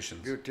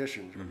beauticians.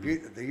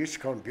 Mm-hmm. They used to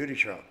call them beauty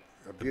shop,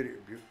 a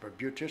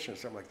beautician or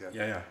something like that.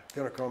 Yeah.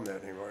 They don't call them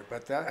that anymore.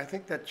 But I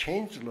think that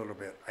changed a little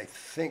bit. I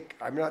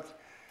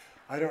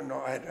don't know.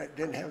 I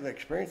didn't have the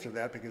experience of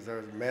that because I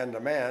was man to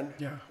man.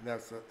 Yeah.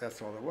 And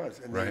that's all it was.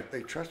 And right.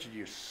 they trusted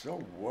you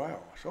so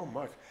well, so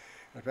much.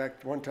 In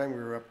fact, one time we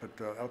were up at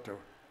Alto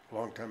a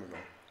long time ago.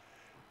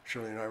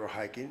 Shirley and I were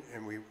hiking,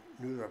 and we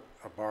knew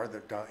a bar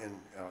that down in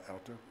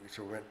Alto,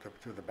 so we went up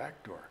to the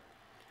back door.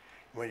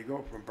 When you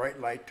go from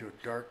bright light to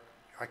dark,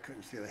 I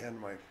couldn't see the hand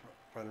in my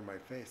front of my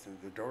face, and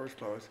the door was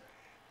closed.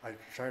 I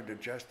started to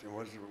adjust, and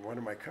one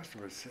of my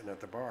customers sitting at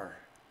the bar.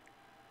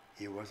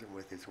 He wasn't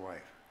with his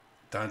wife.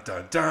 Dun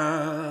dun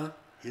dun.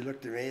 He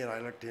looked at me, and I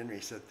looked at him.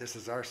 He said, "This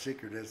is our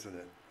secret, isn't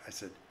it?" I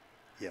said,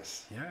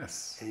 "Yes."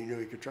 Yes. And he knew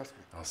he could trust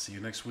me. I'll see you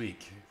next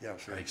week. Yeah,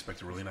 sure. I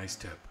expect a really nice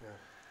tip.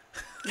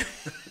 Yeah.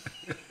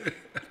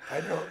 I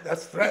know,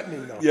 that's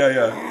threatening though.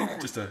 Yeah.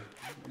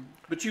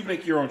 But you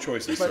make your own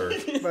choices, sir.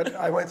 But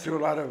I went through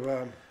a lot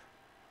of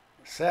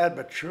sad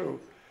but true.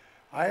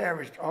 I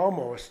averaged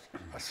almost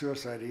a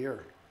suicide a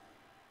year.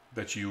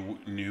 That you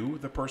knew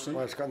the person?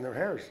 Well, it's cutting their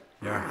hairs.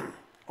 Yeah.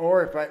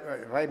 Or if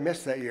I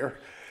missed that year,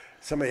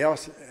 somebody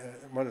else,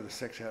 one of the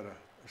 6 had a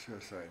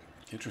suicide.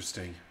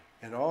 Interesting.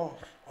 And all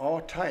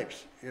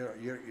types.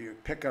 You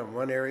pick on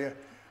one area.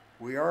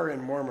 We are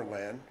in Mormon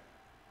land.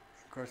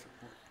 Of course,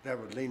 that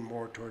would lean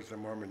more towards the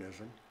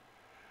Mormonism.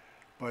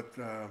 But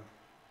there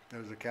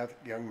was a Catholic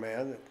young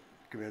man that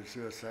committed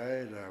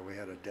suicide. We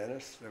had a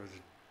dentist.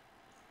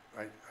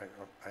 I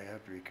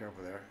have to be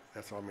careful there.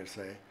 That's all I'm going to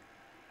say.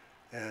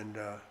 And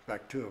in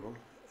fact, 2 of them.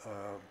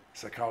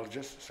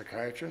 Psychologists,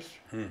 psychiatrists.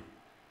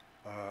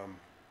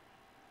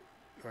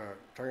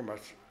 Talking about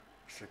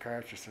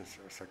psychiatrists and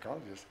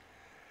psychologists.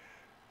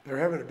 They're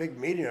having a big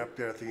meeting up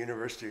there at the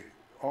university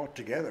all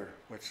together,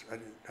 which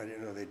I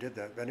didn't know they did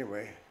that. But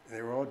anyway,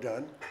 they were all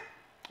done.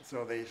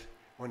 So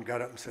one got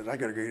up and said, "I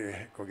got to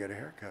go get a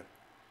haircut."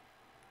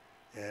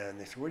 And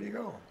they said, "Where do you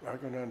go?" "I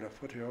go down to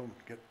Foothill and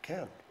get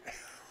Ken."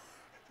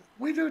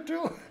 We do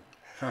too.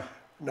 Huh.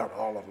 Not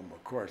all of them,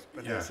 of course,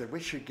 but yeah. They said we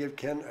should give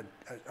Ken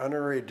an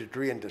honorary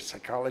degree into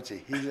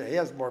psychology. He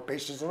has more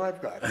patience than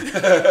I've got.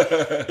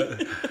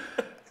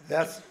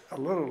 That's a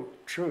little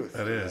truth.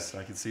 That is.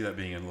 I can see that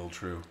being a little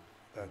true.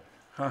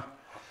 Huh.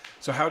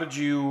 So how did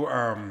you,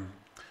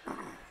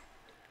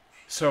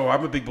 so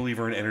I'm a big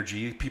believer in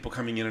energy, people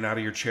coming in and out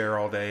of your chair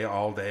all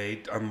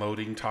day,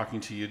 unloading, talking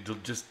to you,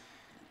 just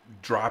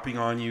dropping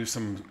on you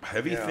some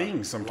heavy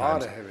things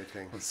sometimes. A lot of heavy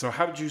things. So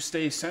how did you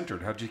stay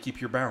centered? How did you keep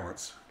your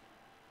balance?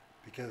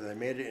 Because I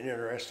made it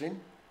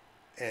interesting,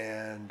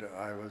 and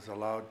I was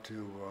allowed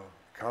to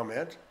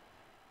comment,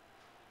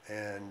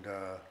 and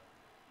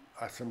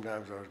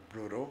sometimes I was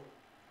brutal,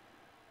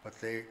 but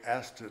they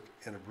asked it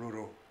in a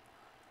brutal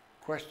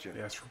question.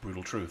 They asked for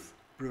brutal truth.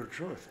 Brutal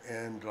truth.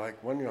 And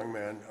like one young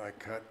man, I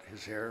cut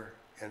his hair,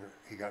 and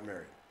he got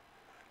married.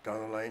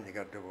 Down the line, he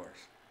got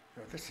divorced.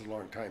 This is a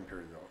long time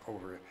period,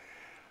 though.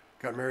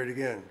 Got married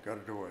again, got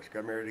a divorce.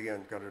 Got married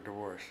again, got a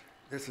divorce.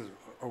 This is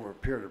over a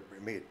period of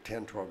maybe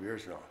 10, 12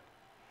 years now.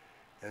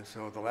 And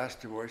so the last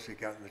divorce, he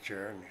got in the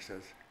chair, and he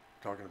says,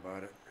 talking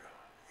about it,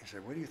 he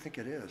said, "What do you think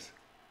it is?"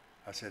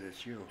 I said,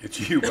 "It's you." It's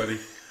you, buddy.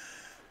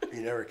 He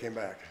never came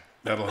back.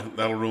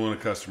 That'll ruin a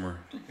customer.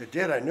 It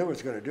did. I knew it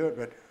was going to do it,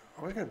 but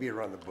I wasn't going to beat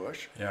around the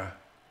bush. Yeah.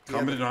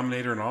 Common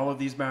denominator in all of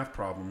these math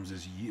problems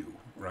is you,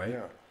 right?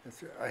 Yeah.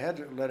 I had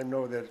to let him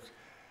know that,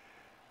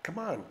 come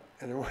on.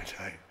 And then one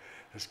time,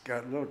 this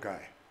little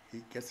guy,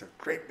 he gets a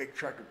great big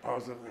truck and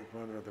piles it in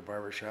front of the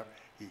barber shop.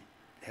 He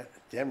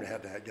damn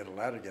had to get a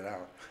ladder to get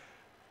out.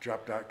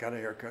 Dropped out, got a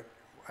haircut.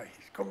 He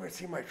said, come and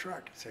see my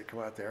truck. He said, come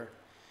out there.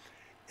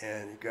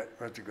 And he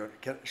went to go,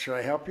 should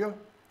I help you?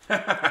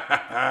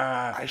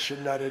 I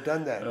should not have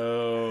done that.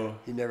 Oh.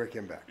 He never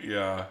came back.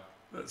 Yeah,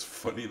 that's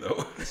funny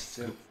though.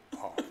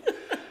 Oh.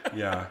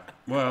 Yeah.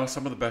 Well,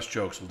 some of the best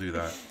jokes will do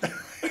that.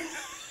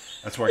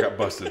 That's why I got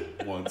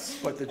busted once.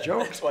 But the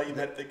jokes. That's why you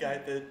met the guy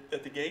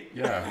at the gate?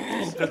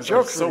 Yeah. The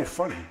jokes so were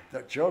funny.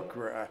 The joke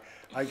where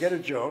I get a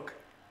joke.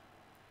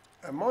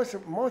 And most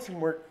of them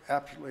work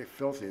absolutely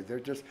filthy. They're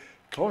just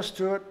close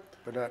to it,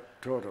 but not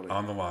totally.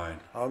 On the line.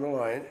 On the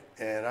line,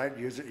 and I'd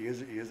use it,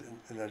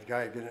 and the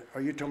guy didn't. Oh,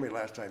 you told me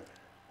last time.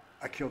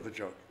 I killed the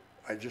joke.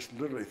 I just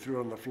literally threw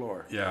it on the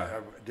floor. Yeah.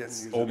 I didn't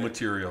use Old it.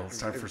 material. It's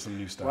time for some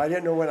new stuff. Well, I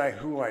didn't know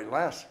who I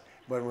last,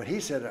 but when he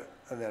said it,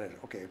 and then I said,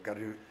 okay, I've got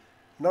to do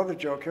another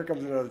joke. Here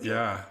comes another joke.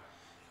 Yeah,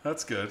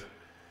 that's good.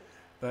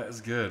 That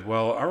is good.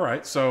 Well, all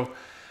right. So,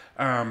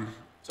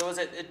 So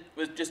it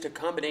was just a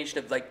combination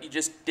of like you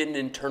just didn't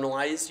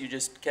internalize, you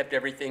just kept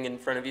everything in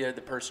front of you,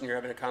 the person you're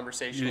having a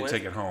conversation you didn't with?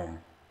 take it home.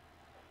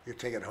 You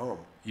take it home.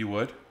 You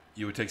would?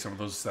 You would take some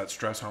of that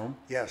stress home?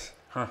 Yes.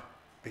 Huh.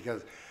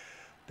 Because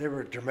they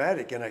were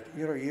dramatic, and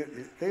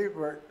they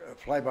weren't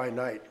fly by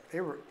night.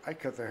 I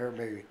cut their hair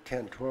maybe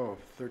 10, 12,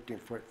 13,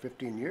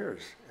 15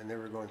 years, and they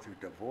were going through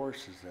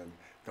divorces, and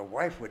the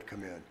wife would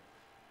come in,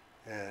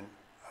 and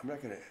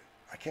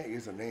I can't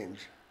use the names,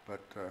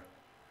 but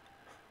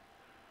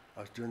I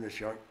was doing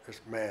this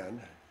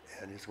man,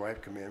 and his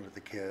wife come in with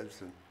the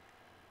kids, and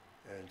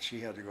she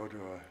had to go to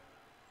a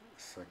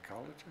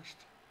psychologist.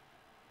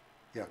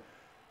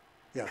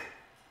 Yeah,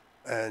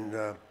 and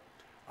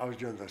I was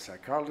doing the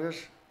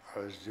psychologist. I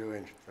was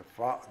doing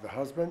the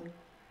husband,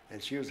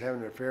 and she was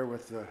having an affair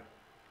with the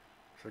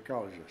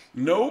psychologist.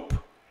 Nope.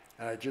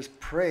 And I just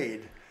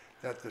prayed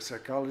that the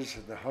psychologist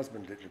and the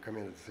husband didn't come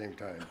in at the same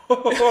time.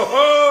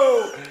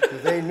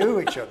 They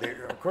knew each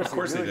other. Of course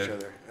they knew each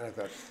other. And I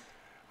thought,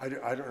 I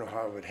don't know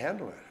how I would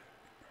handle it.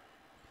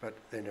 But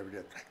they never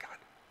did, thank God.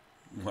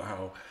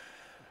 Wow.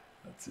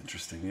 That's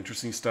interesting.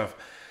 Interesting stuff.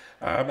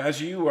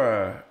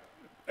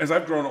 As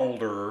I've grown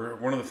older,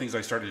 one of the things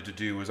I started to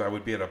do was I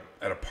would be at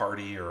a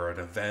party or an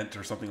event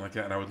or something like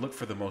that, and I would look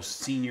for the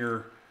most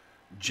senior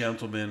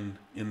gentleman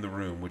in the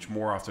room, which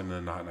more often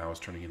than not now is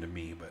turning into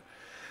me. But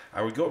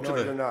I would go up to the...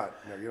 No, you're not.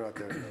 No, you're not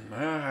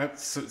there.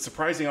 It's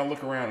surprising. I'll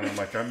look around and I'm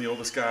like, I'm the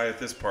oldest guy at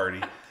this party.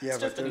 Yeah, it's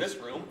just in this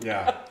room.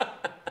 Yeah.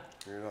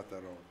 You're not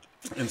that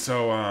old. And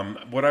so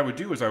what I would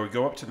do is I would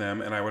go up to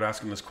them and I would ask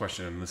them this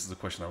question, and this is the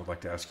question I would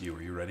like to ask you.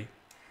 Are you ready?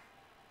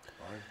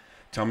 Fine.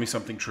 Tell me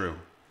something true.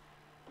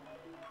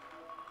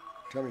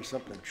 Tell me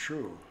something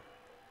true.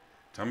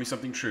 Tell me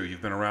something true.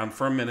 You've been around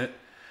for a minute.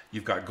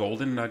 You've got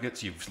golden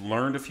nuggets. You've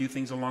learned a few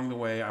things along the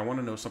way. I want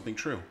to know something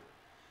true.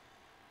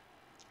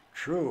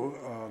 True.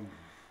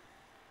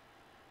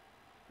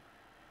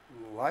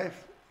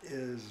 Life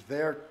is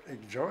there.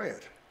 Enjoy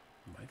it.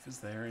 Life is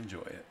there.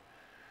 Enjoy it.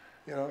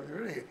 You know,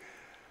 really,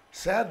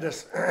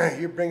 sadness,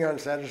 you bring on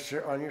sadness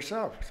on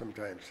yourself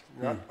sometimes.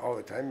 Not all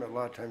the time, but a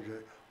lot of times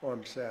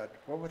I'm sad.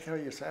 Well, what the hell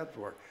are you sad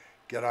for?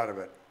 Get out of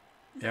it.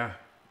 Yeah.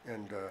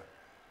 And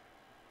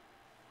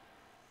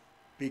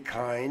be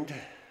kind.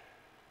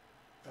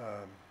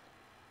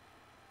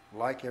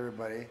 Like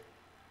everybody.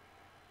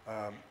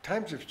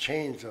 Times have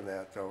changed on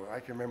that, though.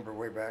 I can remember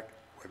way back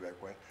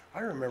when. I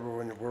remember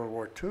when World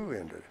War II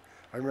ended.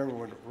 I remember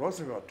when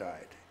Roosevelt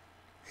died,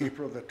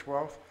 April the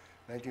 12th,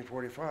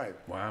 1945.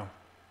 Wow.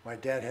 My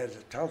dad had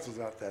his tonsils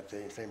out that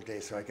same day,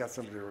 so I got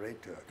something to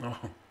relate to it. Oh,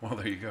 well,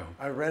 there you go.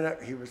 I ran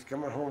up, he was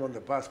coming home on the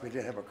bus, we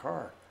didn't have a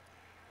car.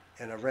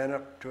 And I ran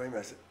up to him,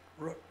 I said,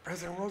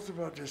 President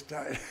Roosevelt just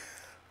died.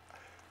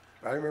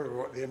 I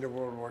remember the end of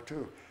World War II.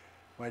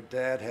 My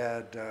dad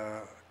had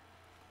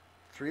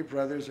 3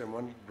 brothers and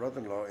 1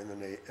 brother-in-law in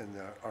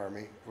the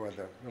army, or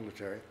the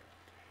military.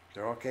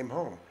 They all came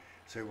home.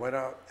 So he went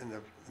out in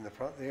the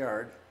front of the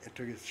yard and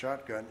took his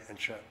shotgun and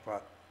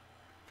fought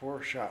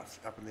 4 shots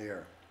up in the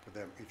air for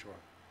them, each one.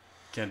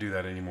 Can't do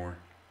that anymore.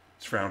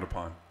 It's frowned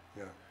upon.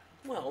 Yeah.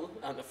 Well,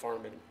 on the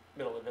farm in the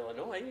middle of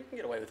Illinois, you can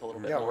get away with a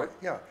little bit Yeah, more.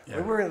 yeah. Yeah.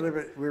 We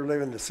were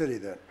living in the city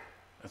then.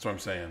 That's what I'm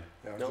saying.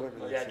 Yeah, I was No, living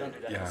in the yeah, city. don't do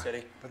that in Yeah. the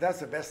city. But that's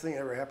the best thing that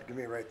ever happened to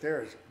me right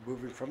there is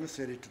moving from the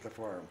city to the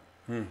farm.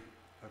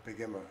 I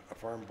became a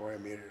farm boy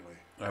immediately.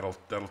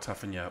 That'll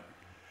toughen you up.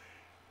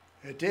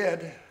 It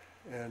did,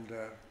 and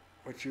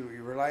but you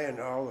rely on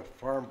all the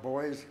farm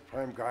boys,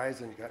 farm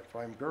guys, and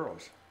farm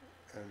girls,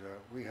 and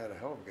we had a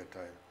hell of a good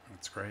time,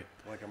 That's great.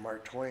 like a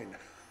Mark Twain.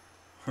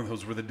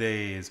 Those were the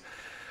days.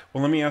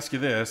 Well, let me ask you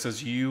this: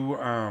 as you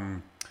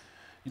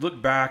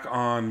look back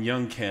on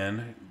young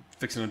Ken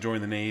fixing to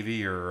join the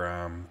Navy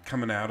or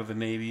coming out of the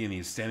Navy, and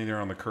he's standing there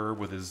on the curb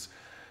with his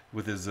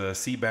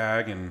sea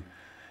bag, and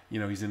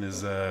he's in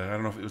his I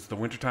don't know if it was the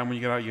wintertime when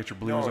you get out, you get your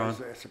blues No, on. it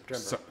was,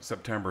 September.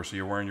 September, so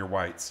you're wearing your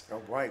whites. Oh,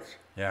 whites.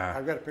 Yeah.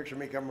 I've got a picture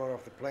of me coming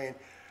off the plane.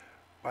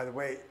 By the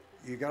way,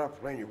 you got off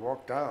the plane, you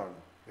walk down,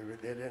 They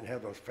didn't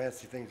have those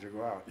fancy things to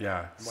go out.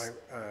 Yeah.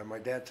 My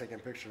dad taking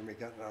pictures of me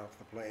getting off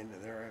the plane,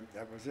 and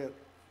that was it.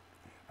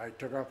 I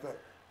took off the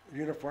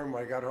uniform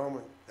when I got home,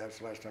 and that's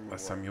the last time I wore it.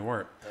 Last time you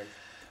wore it. Right.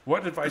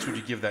 What advice would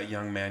you give that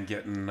young man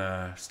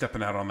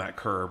stepping out on that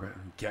curb?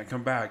 You can't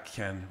come back,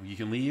 Ken. You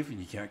can leave and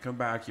you can't come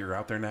back. You're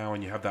out there now,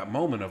 and you have that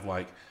moment of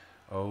like,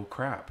 oh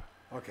crap.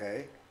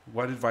 Okay.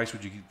 What advice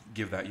would you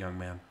give that young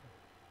man?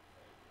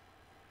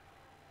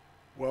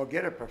 Well,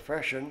 get a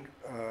profession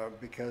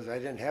because I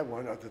didn't have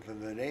one other than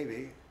the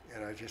Navy,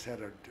 and I just had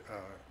a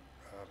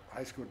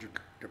high school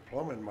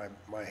diploma in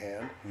my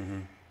hand,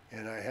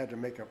 and I had to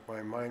make up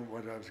my mind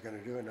what I was going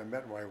to do. And I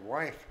met my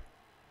wife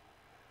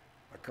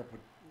a couple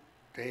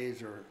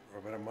days or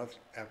about a month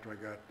after I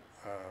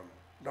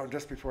got,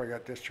 just before I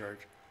got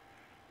discharged.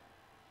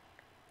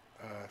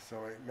 So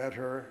I met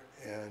her,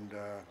 and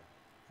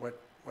what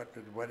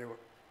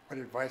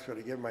advice would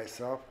I give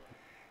myself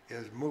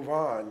is move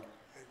on,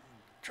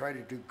 try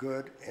to do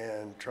good,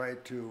 and try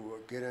to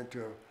get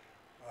into,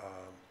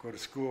 go to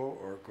school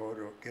or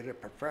get a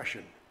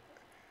profession,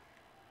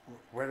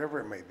 whatever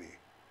it may be.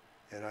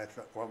 And I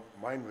thought, well,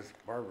 mine was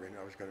barbering.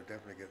 I was going to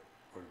definitely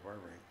go to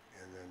barbering.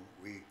 And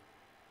then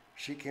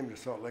she came to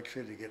Salt Lake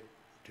City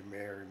to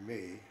marry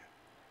me.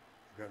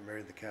 We got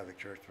married in the Catholic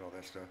Church and all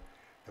that stuff.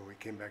 And we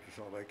came back to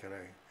Salt Lake, and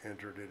I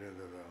entered it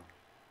into the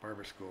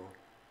barber school.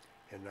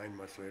 And 9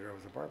 months later, I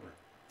was a barber.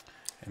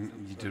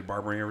 And you did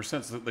barbering ever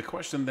since. The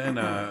question then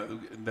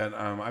that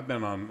I'm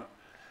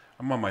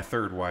on my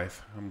third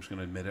wife. I'm just going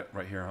to admit it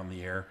right here on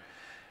the air.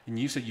 And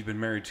you said you've been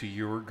married to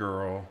your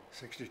girl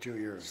 62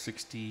 years.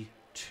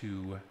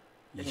 62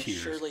 And years.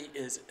 Shirley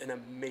is an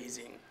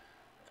amazing,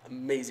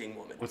 amazing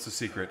woman. What's the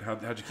secret?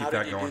 How'd you keep How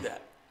that did you going? do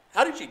that?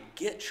 How did you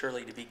get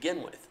Shirley to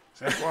begin with?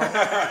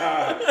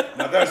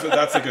 Now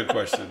that's a good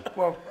question.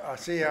 Well,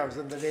 see, I was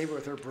in the Navy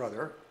with her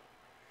brother,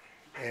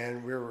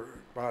 and we were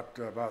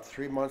about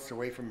 3 months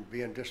away from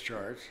being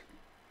discharged.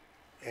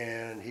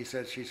 And he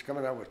said, she's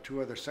coming out with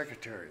 2 other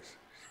secretaries.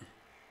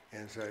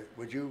 And said,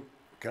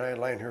 can I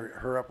line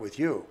her up with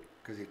you?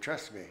 Because he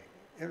trusts me.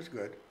 It was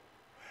good.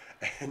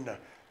 And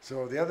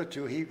so the other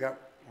 2, he got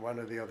one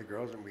of the other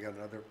girls, and we got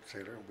another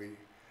sailor. And we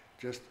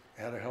just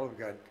had a hell of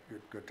a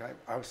good time.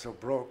 I was so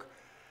broke,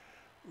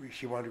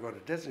 she wanted to go to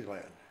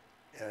Disneyland.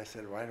 And I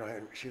said, well, I don't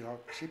have,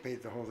 she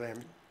paid the whole damn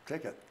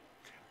ticket.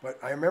 But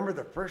I remember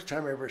the first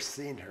time I ever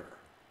seen her.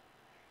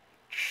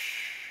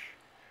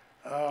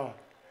 Oh,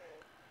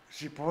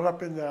 she pulled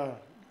up in the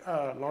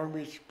Long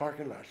Beach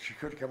parking lot. She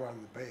couldn't come on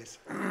the base.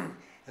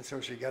 And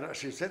so she got up.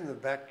 She was sitting in the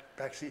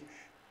back seat,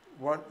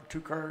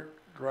 2-car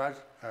garage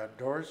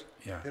doors.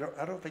 Yeah.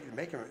 I don't think they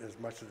make them as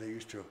much as they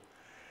used to.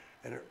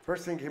 And the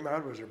first thing came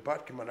out was her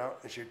butt coming out,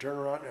 and she turned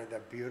around and had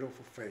that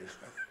beautiful face.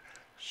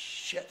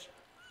 Shit.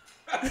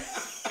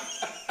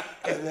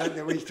 And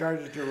then we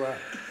started to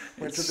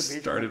went to the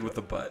beach. Started with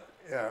the butt.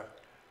 Yeah.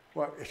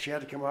 Well, she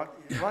had to come out.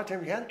 A lot of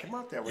times you had to come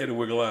out that way. You had to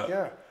wiggle out.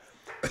 Yeah.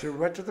 So we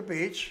went to the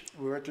beach.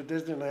 We went to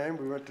Disneyland.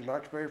 We went to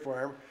Knox Berry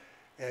Farm.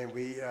 And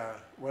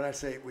when I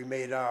say we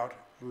made out,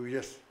 we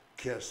just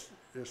kissed,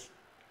 just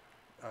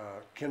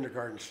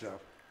kindergarten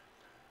stuff.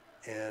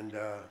 And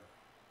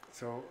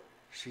so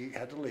she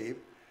had to leave,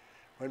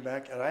 went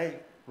back, and I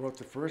wrote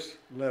the first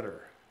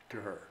letter to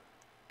her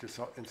in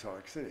Salt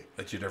Lake City.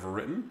 That you'd ever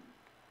written?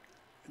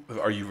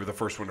 Or you were the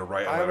first one to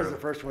write a I letter? was the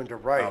first one to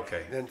write.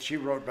 Okay. Then she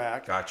wrote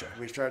back. Gotcha.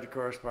 We started to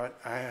correspond.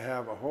 I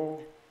have a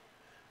whole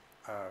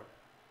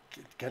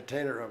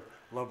container of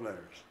love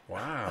letters.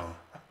 Wow.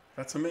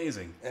 That's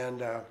amazing.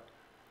 And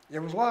it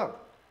was love.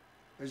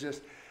 It was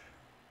just,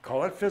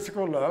 call it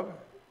physical love.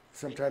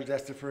 Sometimes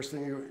that's the first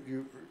thing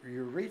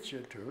you reach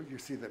into. You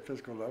see that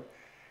physical love,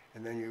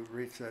 and then you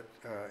reach that.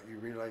 You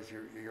realize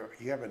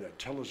you have an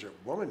intelligent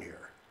woman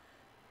here,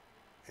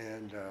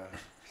 and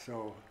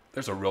so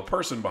there's a real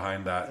person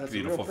behind that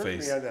beautiful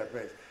face. Behind that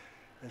face.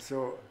 And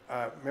so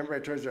remember I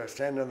told you I was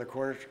standing on the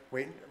corner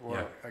waiting. Well,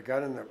 yeah. I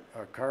got in the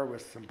car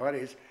with some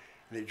buddies,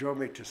 and they drove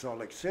me to Salt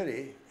Lake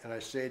City, and I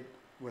stayed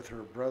with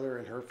her brother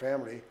and her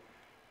family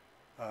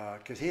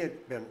because he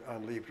had been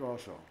on leave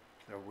also.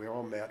 So we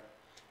all met.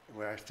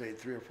 When I stayed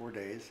 3 or 4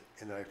 days,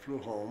 and then I flew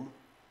home.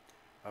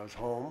 I was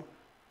home,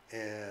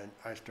 and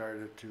I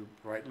started to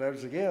write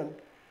letters again.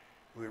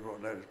 We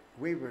wrote letters.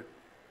 We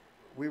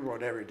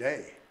wrote every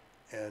day,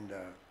 and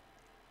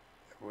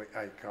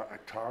I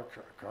called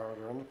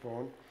her on the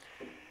phone,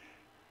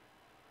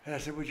 and I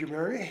said, "Would you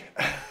marry me?"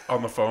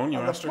 On the phone, you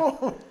asked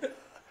her?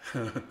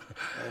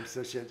 And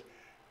so she said,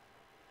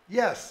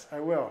 "Yes, I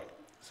will."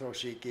 So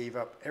she gave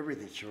up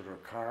everything. She sold her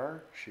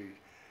car. She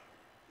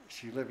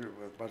lived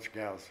with a bunch of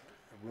gals.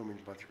 Rooming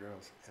a bunch of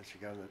girls, and she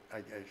got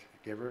I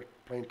gave her a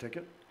plane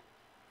ticket.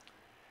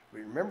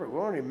 We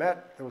only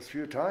met those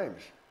few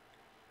times,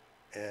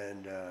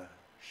 and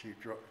she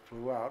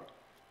flew out.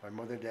 My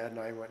mother, dad, and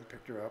I went and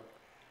picked her up,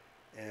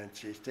 and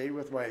she stayed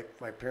with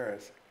my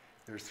parents.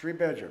 There's 3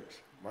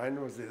 bedrooms.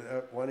 Mine was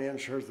the one end,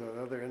 hers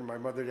the other end. My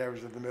mother, dad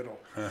was in the middle.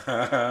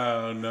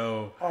 Oh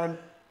no! On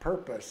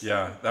purpose.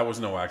 Yeah, that was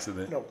no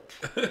accident. No.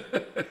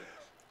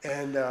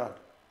 And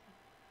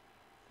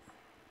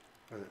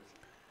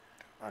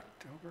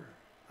October,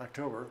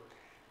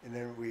 and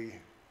then we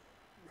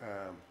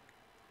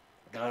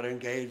got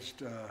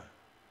engaged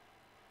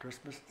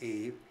Christmas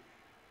Eve.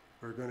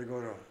 We're going to go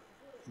to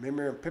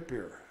Mimir and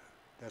Pipir.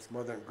 That's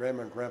mother and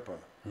grandma and grandpa.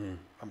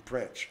 I'm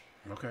French.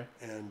 Okay.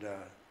 And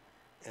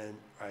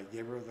I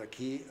gave her the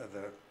key of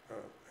the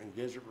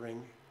engagement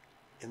ring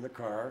in the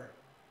car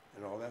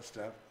and all that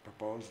stuff,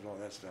 proposed and all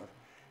that stuff.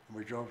 And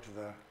we drove to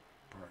the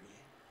party.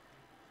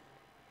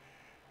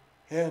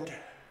 And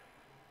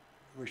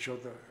we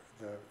showed the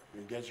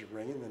engagement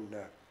ring, and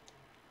then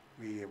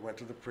we went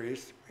to the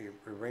priest. We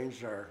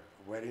arranged our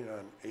wedding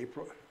on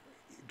April.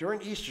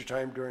 During Easter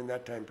time, during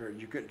that time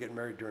period, you couldn't get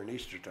married during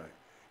Easter time.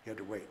 You had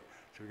to wait.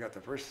 So we got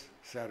the first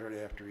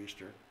Saturday after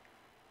Easter,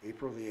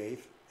 April the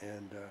 8th,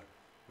 and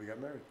we got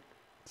married.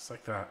 It's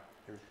like that.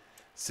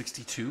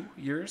 62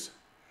 years?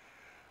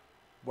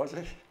 Was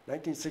it?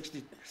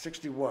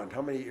 1961.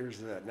 How many years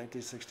is that?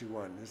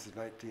 1961. This is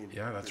 19.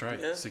 Yeah, that's right.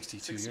 Yeah.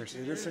 62 years.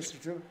 Is it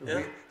 62?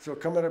 Yeah. So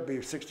coming up,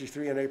 be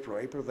 63 in April.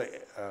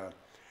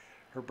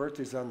 Her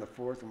birthday's on the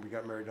 4th, and we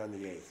got married on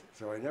the 8th.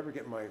 So I never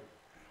get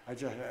I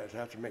just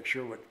have to make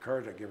sure what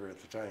card I give her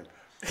at the time.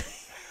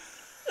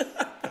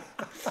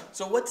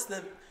 So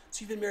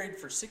you've been married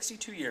for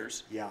 62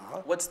 years. Yeah.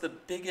 What's the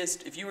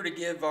biggest, if you were to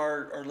give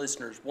our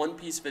listeners one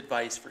piece of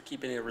advice for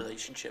keeping a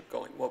relationship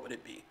going, what would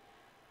it be?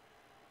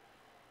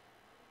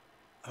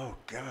 Oh,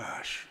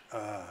 gosh.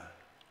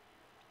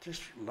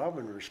 Just love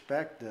and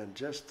respect and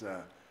just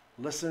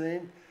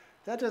listening.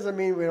 That doesn't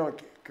mean we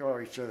don't call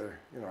each other,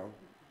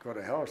 go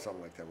to hell or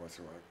something like that once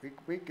in a while.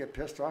 We get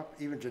pissed off,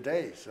 even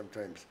today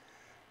sometimes.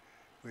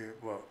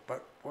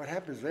 But what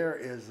happens there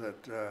is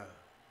that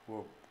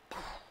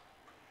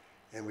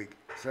and we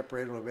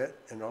separate a little bit,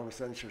 and all of a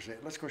sudden she'll say,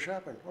 let's go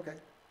shopping. Okay.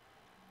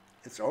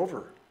 It's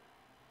over.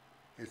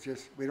 It's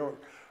just,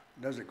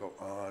 doesn't go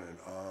on and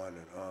on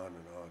and on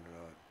and on and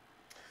on.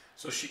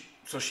 So she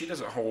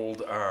doesn't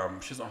hold a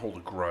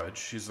grudge.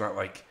 She's not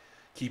like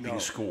keeping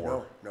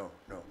score. No.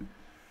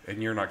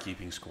 And you're not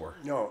keeping score.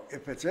 No,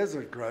 if it is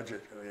a grudge,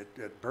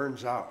 it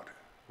burns out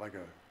like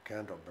a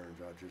candle burns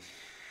out. Just.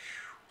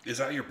 Is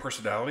that your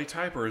personality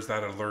type, or is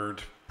that a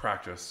learned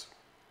practice?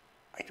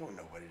 I don't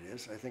know what it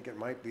is. I think it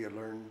might be I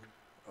don't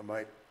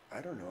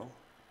know.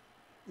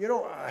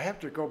 I have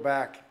to go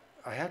back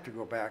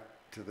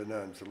to the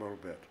nuns a little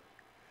bit.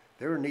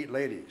 They were neat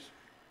ladies.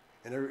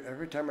 And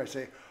every time I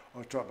say,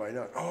 oh, taught by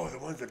nuns, oh, the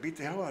ones that beat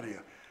the hell out of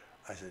you.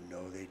 I said,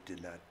 no, they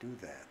did not do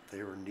that.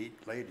 They were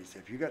neat ladies.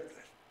 If you got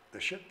the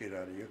shit beat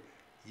out of you,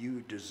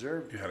 you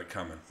deserved it. You had it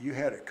coming. You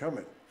had it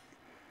coming.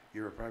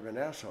 You were probably an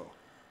asshole.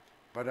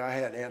 But I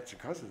had aunts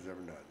and cousins that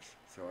were nuns.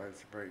 So I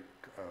was very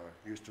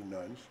used to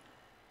nuns.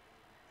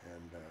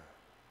 And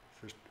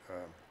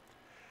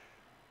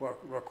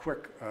real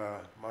quick,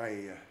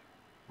 my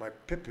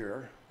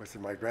Pipir was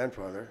my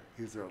grandfather.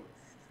 He was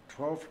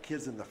 12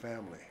 kids in the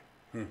family.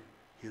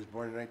 He was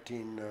born in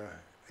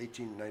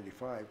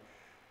 1895.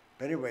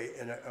 But anyway,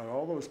 and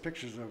all those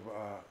pictures of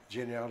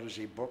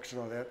genealogy books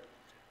and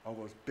all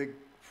those big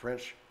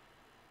French,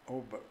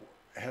 but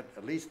had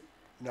at least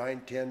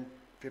 9, 10,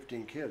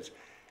 15 kids.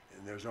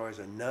 And there was always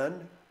a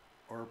nun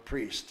or a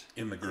priest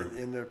in the group,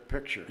 in the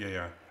picture.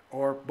 Yeah.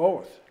 Or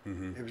both.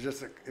 Mm-hmm. It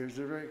was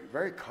very,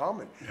 very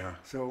common. Yeah.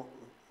 So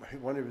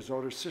one of his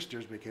older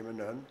sisters became a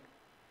nun,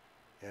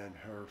 and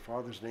her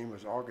father's name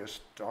was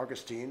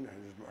Augustine.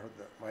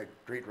 My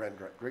great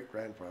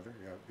grandfather.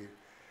 Yeah,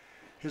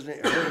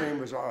 her name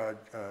was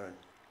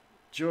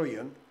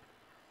Julian,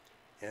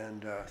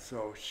 and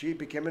so she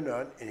became a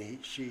nun, and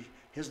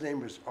his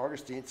name was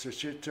Augustine. So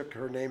she took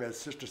her name as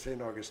Sister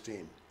Saint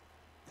Augustine.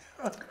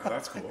 Oh,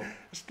 that's cool.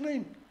 It's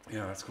clean.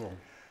 Yeah, that's cool.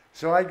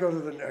 So I'd go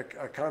to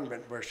a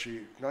convent where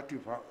not too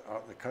far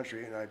out in the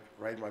country, and I'd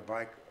ride my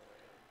bike.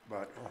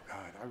 But, oh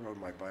God, I rode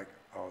my bike.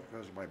 Oh, that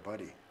was my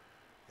buddy.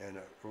 And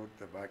I rode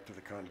the bike to the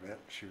convent.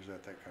 She was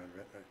at that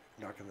convent. I'd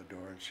knock on the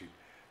door, and she'd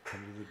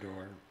come to the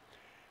door.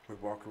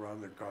 We'd walk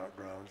around the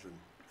grounds, and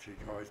she'd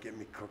always get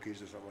me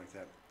cookies or something like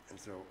that. And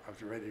so I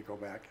was ready to go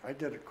back. I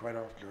did it quite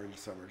often during the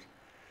summers.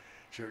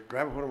 She would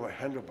grab one of my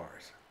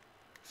handlebars.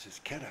 She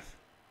says, Kenneth,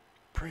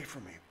 pray for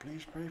me.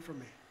 Please pray for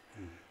me.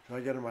 So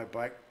I get on my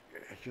bike.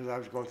 Because I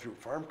was going through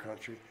farm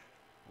country,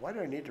 why do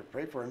I need to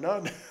pray for a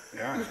nun?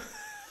 Yeah.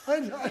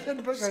 I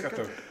didn't Just got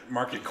the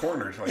market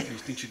corners. Like, you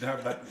think she'd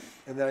have that?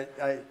 And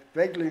I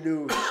vaguely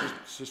knew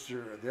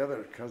the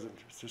other cousin,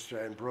 Sister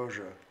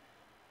Ambrosia.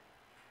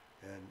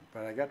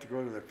 But I got to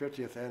go to their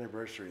 50th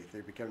anniversary.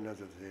 They became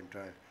nuns at the same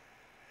time.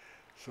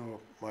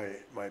 So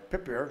my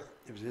Pipir,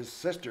 it was his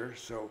sister,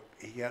 so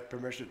he got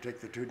permission to take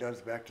the two nuns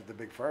back to the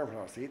big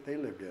farmhouse they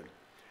lived in.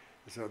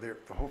 So the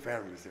whole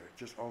family was there,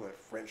 just all that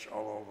French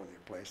all over the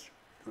place.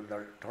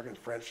 They're talking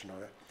French and all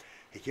that.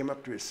 He came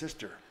up to his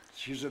sister.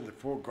 She was in the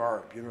full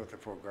garb. You know what the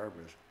full garb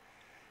is.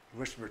 He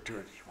whispered to her,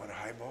 you want a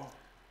highball?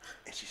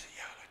 And she said,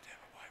 yeah, I'd like to have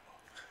a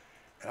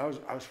highball.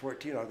 And I was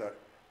 14. I thought,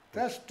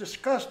 that's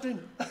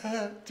disgusting.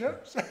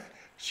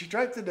 She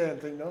drank the damn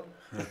thing, though.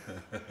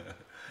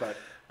 But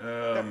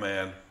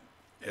man.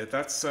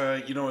 That's,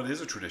 it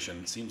is a tradition.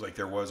 It seems like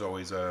there was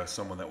always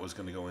someone that was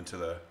going to go into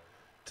the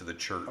to the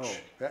church.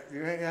 Oh,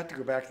 you have to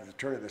go back to the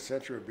turn of the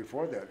century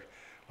before that,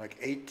 like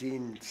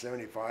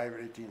 1875,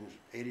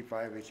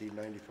 1885,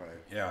 1895.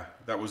 Yeah,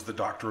 that was the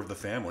doctor of the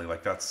family.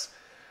 Like that's,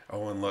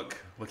 oh, and look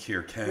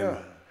here, Ken. Yeah,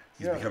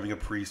 He's yeah. becoming a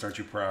priest. Aren't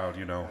you proud?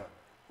 You know. Yeah.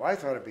 Well, I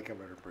thought of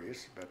becoming a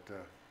priest, but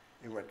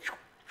it went.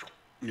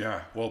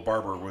 Yeah. Well,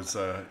 barber was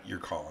your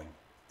calling.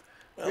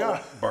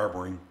 Yeah,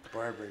 Barbering.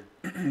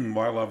 barbering.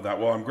 Well, I love that.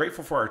 Well, I'm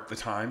grateful for the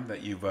time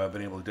that you've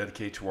been able to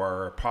dedicate to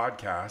our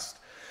podcast.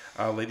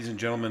 Ladies and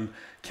gentlemen,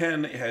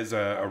 Ken has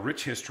a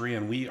rich history,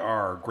 and we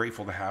are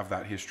grateful to have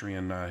that history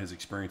and his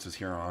experiences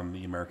here on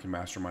the American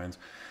Masterminds.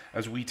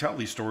 As we tell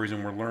these stories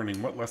and we're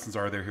learning, what lessons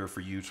are there here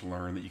for you to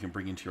learn that you can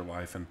bring into your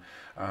life?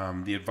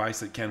 And the advice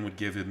that Ken would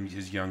give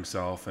his young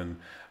self, and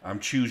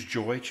choose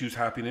joy, choose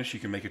happiness. You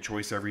can make a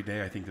choice every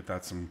day. I think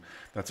that's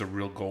a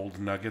real gold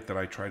nugget that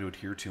I try to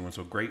adhere to, and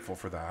so grateful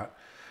for that.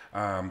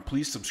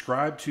 Please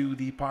subscribe to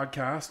the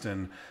podcast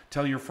and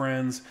tell your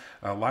friends,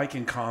 like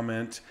and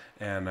comment,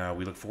 and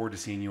we look forward to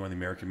seeing you on the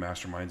American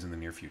Masterminds in the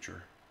near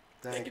future.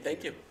 Thank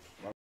you.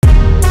 Bye.